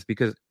because of this,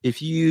 because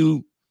if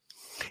you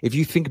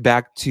think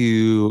back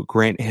to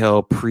Grant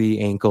Hill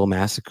pre-ankle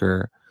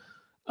massacre,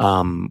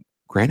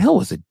 Grant Hill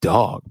was a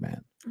dog,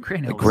 man.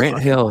 Grant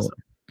Hill, awesome.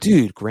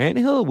 Dude, Grant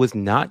Hill was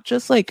not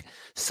just like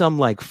some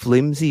like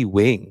flimsy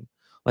wing.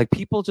 Like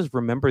people just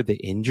remember the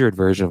injured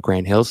version of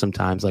Grant Hill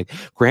sometimes. Like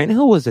Grant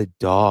Hill was a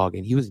dog,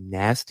 and he was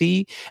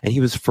nasty, and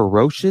he was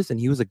ferocious, and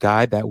he was a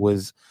guy that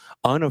was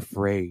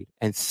unafraid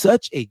and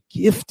such a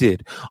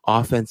gifted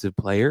offensive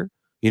player.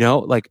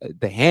 Like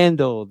the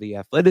handle, the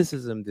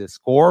athleticism, the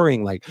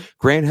scoring, like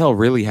Grant Hill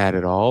really had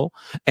it all.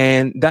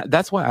 And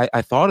that's why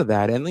I thought of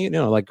that. And,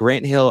 like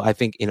Grant Hill, I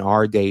think in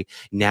our day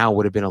now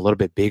would have been a little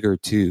bit bigger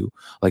too.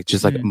 Like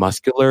just like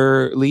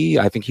muscularly,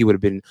 I think he would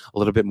have been a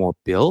little bit more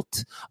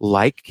built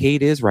like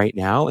Cade is right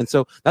now. And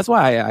so that's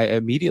why I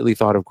immediately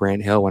thought of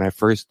Grant Hill when I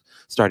first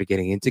started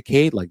getting into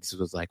Cade. Like this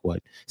was like,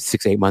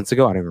 6-8 months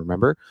ago? I don't even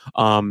remember.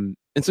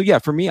 And so, yeah,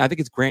 for me, I think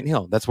it's Grant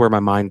Hill. That's where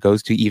my mind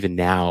goes to even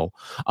now.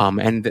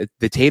 And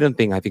the Tatum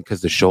thing, I think,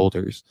 because the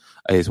shoulders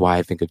is why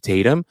I think of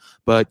Tatum.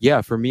 But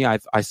yeah, for me,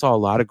 I saw a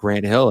lot of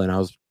Grant Hill,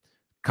 and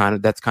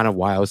that's kind of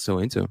why I was so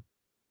into him.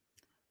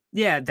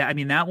 Yeah,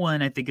 that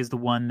one I think is the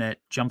one that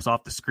jumps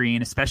off the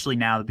screen, especially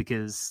now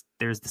because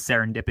there's the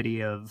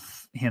serendipity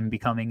of him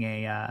becoming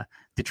a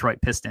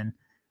Detroit Piston,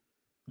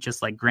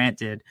 just like Grant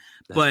did.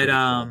 But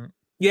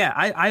yeah,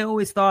 I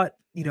always thought,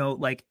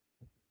 like,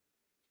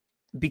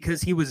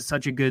 because he was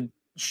such a good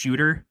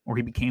shooter, or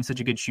he became such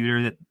a good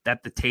shooter,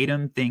 that the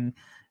Tatum thing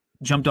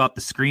jumped off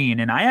the screen.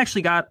 And I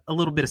actually got a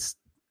little bit of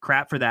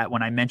crap for that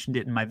when I mentioned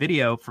it in my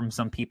video from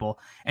some people.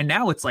 And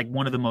now it's like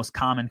one of the most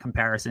common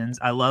comparisons.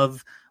 I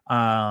love,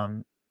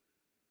 the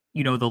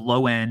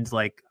low end,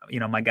 like,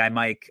 my guy,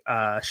 Mike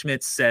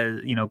Schmitz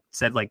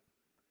said like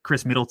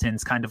Chris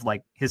Middleton's kind of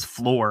like his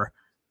floor.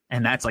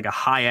 And that's like a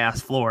high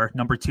ass floor.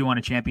 Number 2 on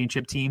a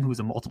championship team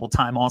who's a multiple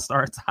time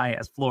All-Star. It's a high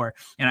ass floor.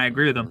 And I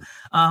agree with him.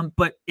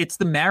 But it's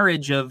the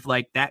marriage of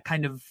like that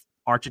kind of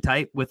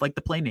archetype with like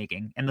the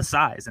playmaking and the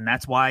size, and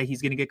that's why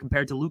he's going to get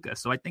compared to Luka.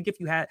 So I think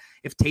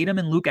if Tatum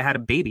and Luka had a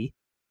baby,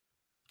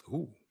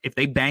 if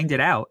they banged it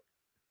out,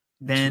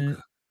 then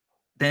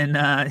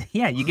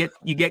yeah, you get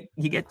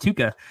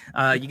Tuka,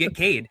 you get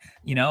Cade.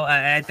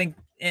 I think,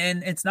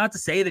 and it's not to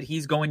say that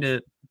he's going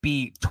to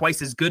be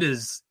twice as good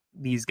as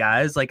these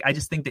guys. Like, I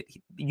just think that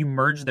you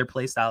merge their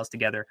play styles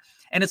together,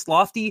 and it's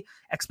lofty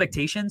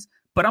expectations,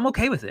 but I'm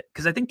okay with it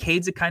because I think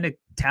Cade's a kind of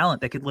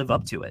talent that could live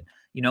up to it.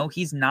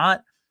 He's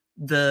not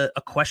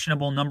a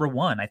questionable number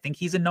one. I think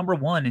he's a number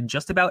one in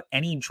just about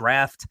any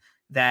draft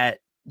that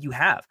you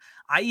have.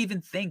 I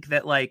even think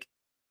that, like,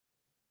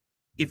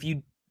 if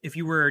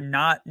you were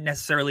not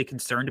necessarily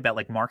concerned about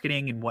like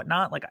marketing and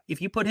whatnot, like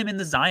if you put him in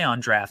the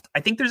Zion draft, I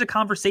think there's a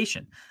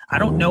conversation. I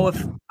don't know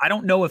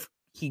if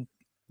he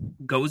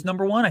goes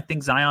number one. I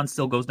think Zion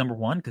still goes number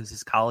one because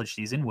his college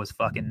season was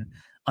fucking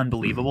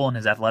unbelievable and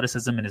his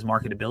athleticism and his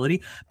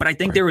marketability. But I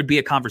think there would be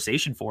a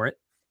conversation for it.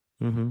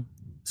 Mm-hmm.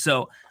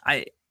 So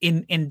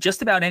in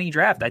just about any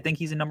draft, I think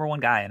he's a number one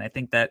guy. And I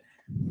think that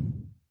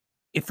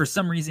if for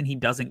some reason he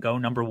doesn't go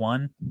number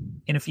one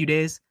in a few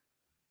days,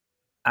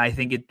 I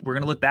think we're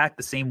going to look back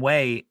the same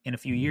way in a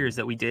few years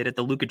that we did at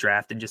the Luka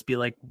draft and just be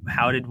like,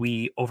 how did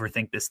we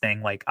overthink this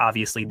thing? Like,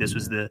 obviously this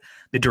was the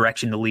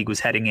direction the league was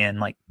heading in.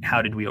 Like,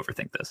 how did we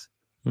overthink this?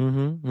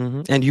 Mm-hmm,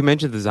 mm-hmm. And you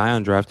mentioned the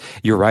Zion draft.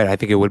 You're right. I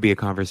think it would be a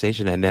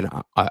conversation. And then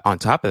on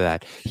top of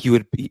that,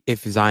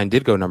 if Zion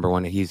did go number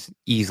one, he's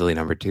easily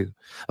number two.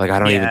 Like, I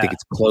don't even think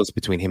it's close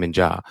between him and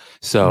Ja.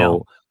 So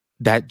no.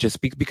 That just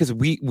speaks because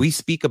we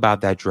speak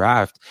about that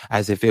draft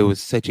as if it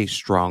was such a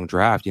strong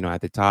draft,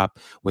 at the top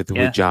with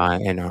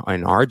John and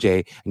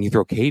RJ, and you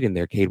throw Cade in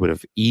there, Cade would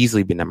have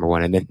easily been number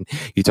one. And then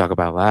you talk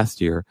about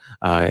last year,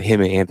 him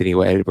and Anthony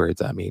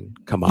Edwards. I mean,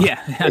 come on.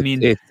 Yeah, I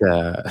mean,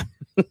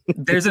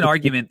 there's an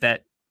argument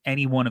that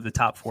any one of the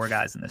top four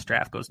guys in this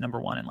draft goes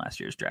number one in last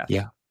year's draft.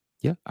 Yeah.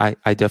 Yeah, I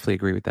definitely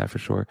agree with that for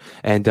sure.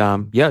 And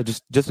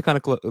just to kind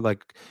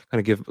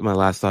of give my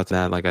last thoughts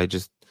on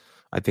that,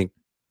 I think.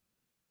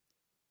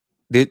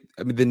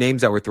 The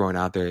names that we're throwing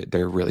out there,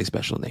 they're really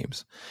special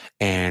names.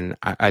 And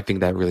I think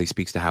that really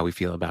speaks to how we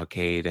feel about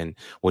Cade and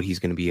what he's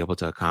going to be able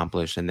to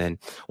accomplish. And then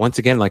once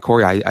again, like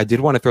Corey, I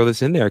did want to throw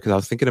this in there because I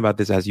was thinking about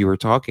this as you were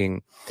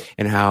talking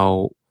and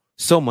how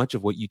so much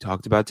of what you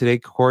talked about today,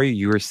 Corey,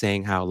 you were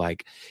saying how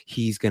like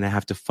he's going to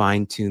have to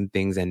fine tune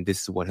things and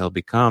this is what he'll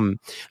become.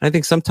 And I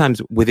think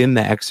sometimes within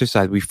the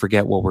exercise, we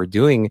forget what we're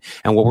doing.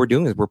 And what we're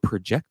doing is we're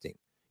projecting.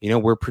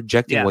 We're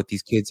projecting what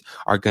these kids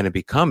are going to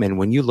become. And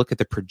when you look at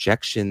the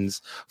projections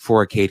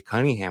for Cade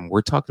Cunningham,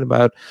 we're talking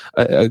about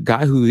a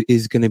guy who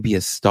is going to be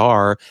a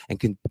star and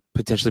can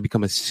potentially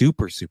become a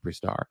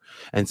superstar.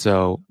 And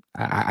so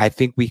I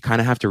think we kind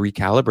of have to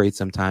recalibrate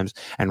sometimes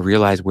and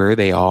realize where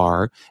they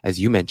are. As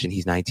you mentioned,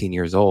 he's 19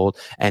 years old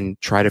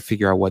and try to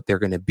figure out what they're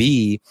going to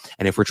be.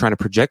 And if we're trying to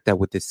project that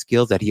with the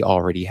skills that he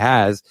already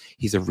has,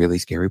 he's a really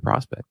scary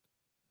prospect.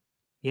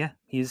 Yeah,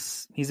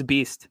 he's a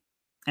beast.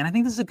 And I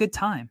think this is a good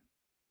time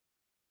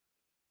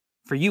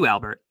for you,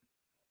 Albert,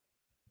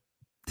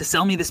 to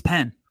sell me this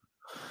pen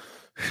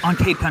on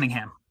Cade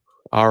Cunningham.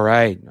 All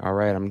right.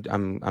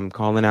 I'm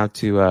calling out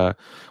to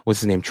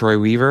what's his name, Troy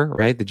Weaver,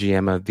 right, the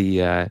GM of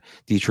the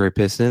Detroit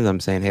Pistons. I'm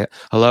saying, hey,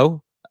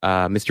 hello,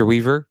 Mr.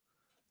 Weaver.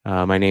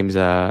 My name's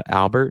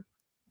Albert,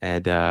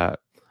 and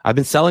I've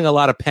been selling a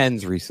lot of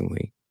pens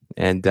recently.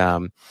 And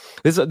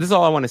this is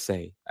all I want to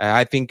say.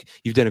 I think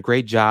you've done a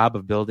great job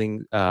of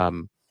building.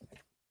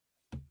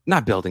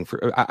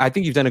 I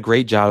think you've done a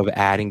great job of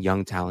adding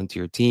young talent to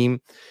your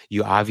team.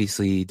 You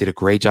obviously did a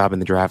great job in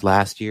the draft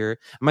last year.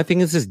 And my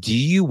thing is this, do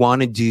you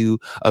want to do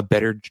a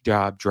better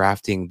job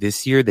drafting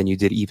this year than you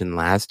did even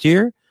last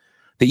year?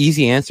 The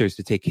easy answer is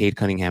to take Cade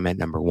Cunningham at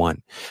number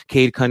one.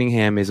 Cade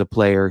Cunningham is a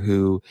player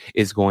who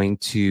is going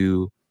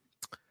to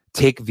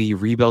take the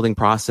rebuilding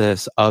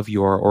process of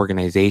your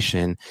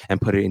organization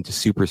and put it into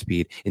super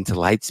speed, into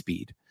light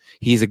speed.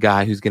 He's a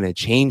guy who's going to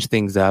change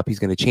things up. He's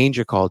going to change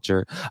your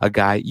culture.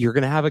 You're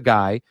going to have a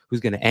guy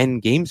who's going to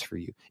end games for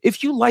you.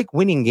 If you like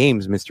winning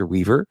games, Mr.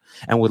 Weaver,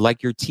 and would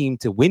like your team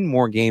to win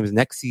more games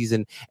next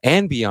season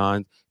and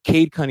beyond,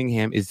 Cade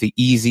Cunningham is the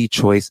easy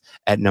choice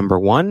at number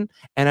one.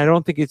 And I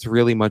don't think it's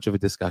really much of a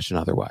discussion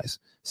otherwise.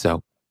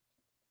 So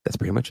that's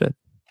pretty much it.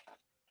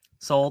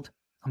 Sold.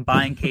 I'm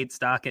buying Cade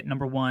stock at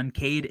number one.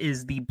 Cade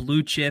is the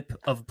blue chip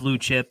of blue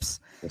chips.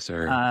 Yes,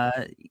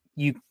 sir.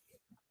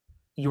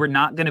 You are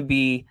not going to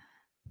be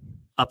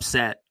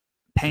upset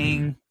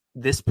paying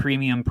this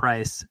premium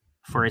price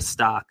for a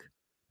stock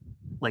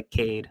like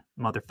Cade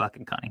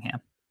motherfucking Cunningham.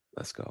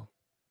 Let's go.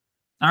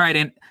 All right,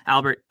 and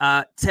Albert,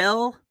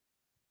 tell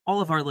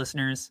all of our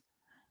listeners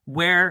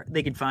where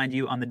they can find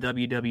you on the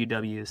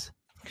WWWs.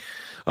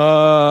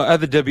 At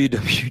the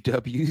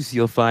WWWs,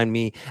 you'll find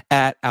me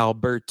at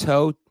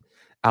Alberto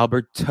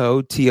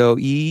Toe.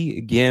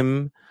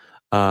 Gim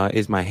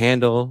is my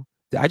handle.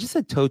 I just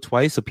said toe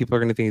twice, so people are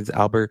going to think it's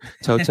Albert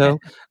Toto,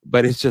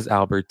 but it's just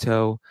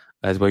Alberto.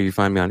 as where you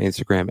find me on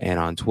Instagram and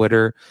on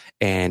Twitter.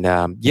 And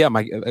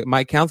my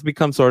account's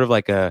become sort of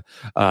like a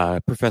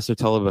Professor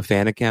Tulliva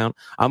fan account.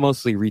 I'm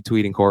mostly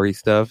retweeting Corey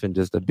stuff and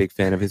just a big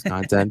fan of his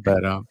content.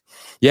 But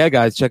yeah,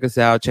 guys, check us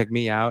out, check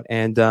me out,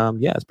 and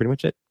yeah, that's pretty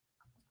much it.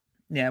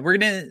 Yeah, we're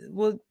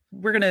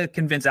gonna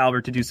convince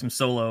Albert to do some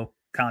solo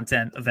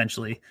content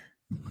eventually.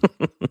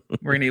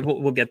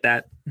 We'll get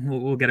that.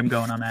 We'll get him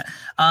going on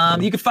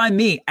that. You can find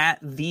me at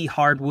the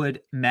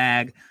Hardwood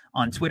Mag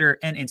on Twitter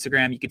and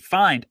Instagram. You can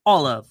find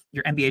all of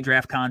your NBA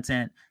draft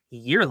content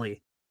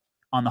yearly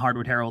on the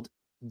Hardwood Herald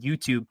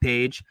YouTube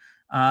page.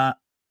 I'm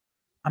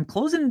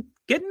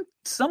getting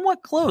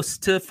somewhat close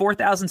to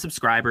 4,000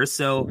 subscribers.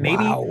 So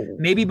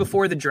maybe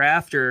before the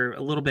draft or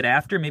a little bit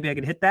after, maybe I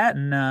could hit that.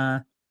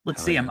 And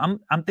let's see. Yeah.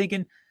 I'm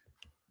thinking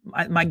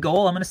my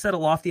goal. I'm going to set a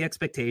lofty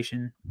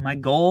expectation. My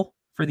goal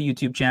for the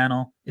YouTube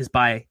channel is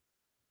by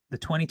the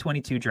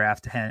 2022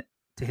 draft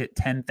to hit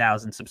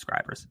 10,000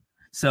 subscribers.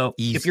 So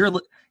easy. if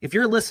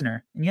you're a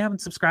listener and you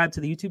haven't subscribed to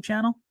the YouTube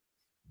channel,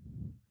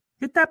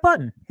 hit that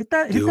button. Hit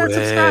that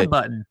subscribe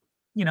button.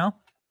 You know,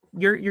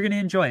 you're going to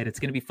enjoy it. It's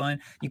going to be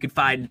fun. You can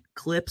find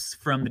clips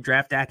from the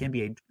Draft Deck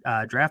NBA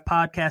draft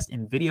podcast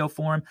in video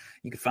form.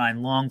 You can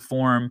find long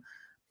form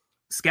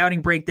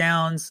scouting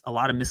breakdowns, a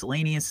lot of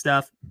miscellaneous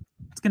stuff.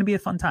 It's going to be a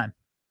fun time.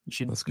 You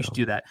should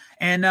do that.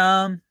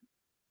 And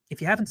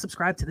if you haven't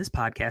subscribed to this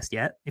podcast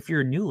yet, if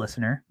you're a new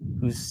listener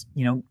who's,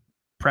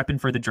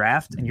 prepping for the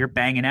draft and you're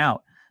banging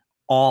out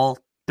all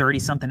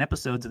 30-something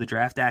episodes of the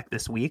Draft Act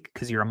this week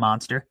because you're a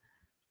monster,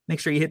 make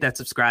sure you hit that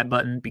subscribe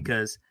button,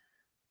 because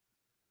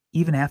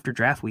even after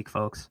draft week,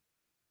 folks,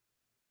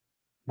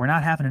 we're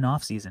not having an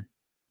off season.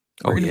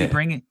 We're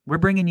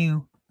bringing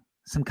you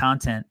some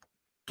content,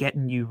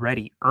 getting you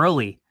ready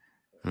early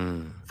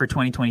for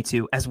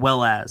 2022, as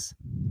well as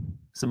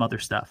some other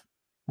stuff.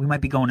 We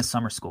might be going to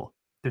summer school.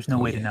 There's no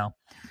way to know.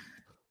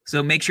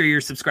 So make sure you're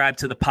subscribed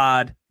to the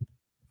pod,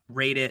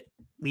 rate it,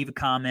 leave a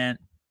comment,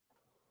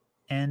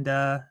 and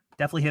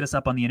definitely hit us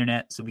up on the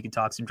internet so we can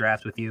talk some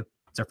draft with you.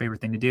 It's our favorite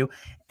thing to do.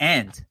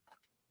 And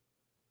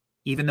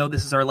even though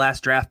this is our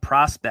last draft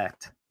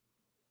prospect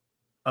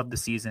of the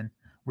season,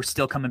 we're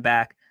still coming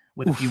back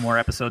with a few more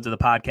episodes of the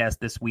podcast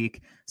this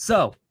week.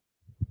 So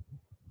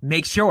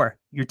make sure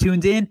you're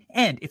tuned in.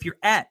 And if you're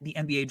at the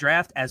NBA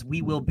draft, as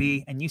we will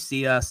be, and you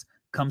see us,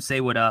 come say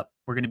what up.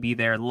 We're going to be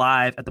there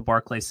live at the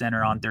Barclays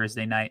Center on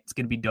Thursday night. It's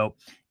going to be dope.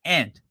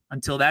 And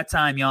until that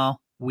time, y'all,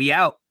 we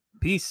out.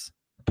 Peace.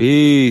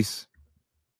 Peace.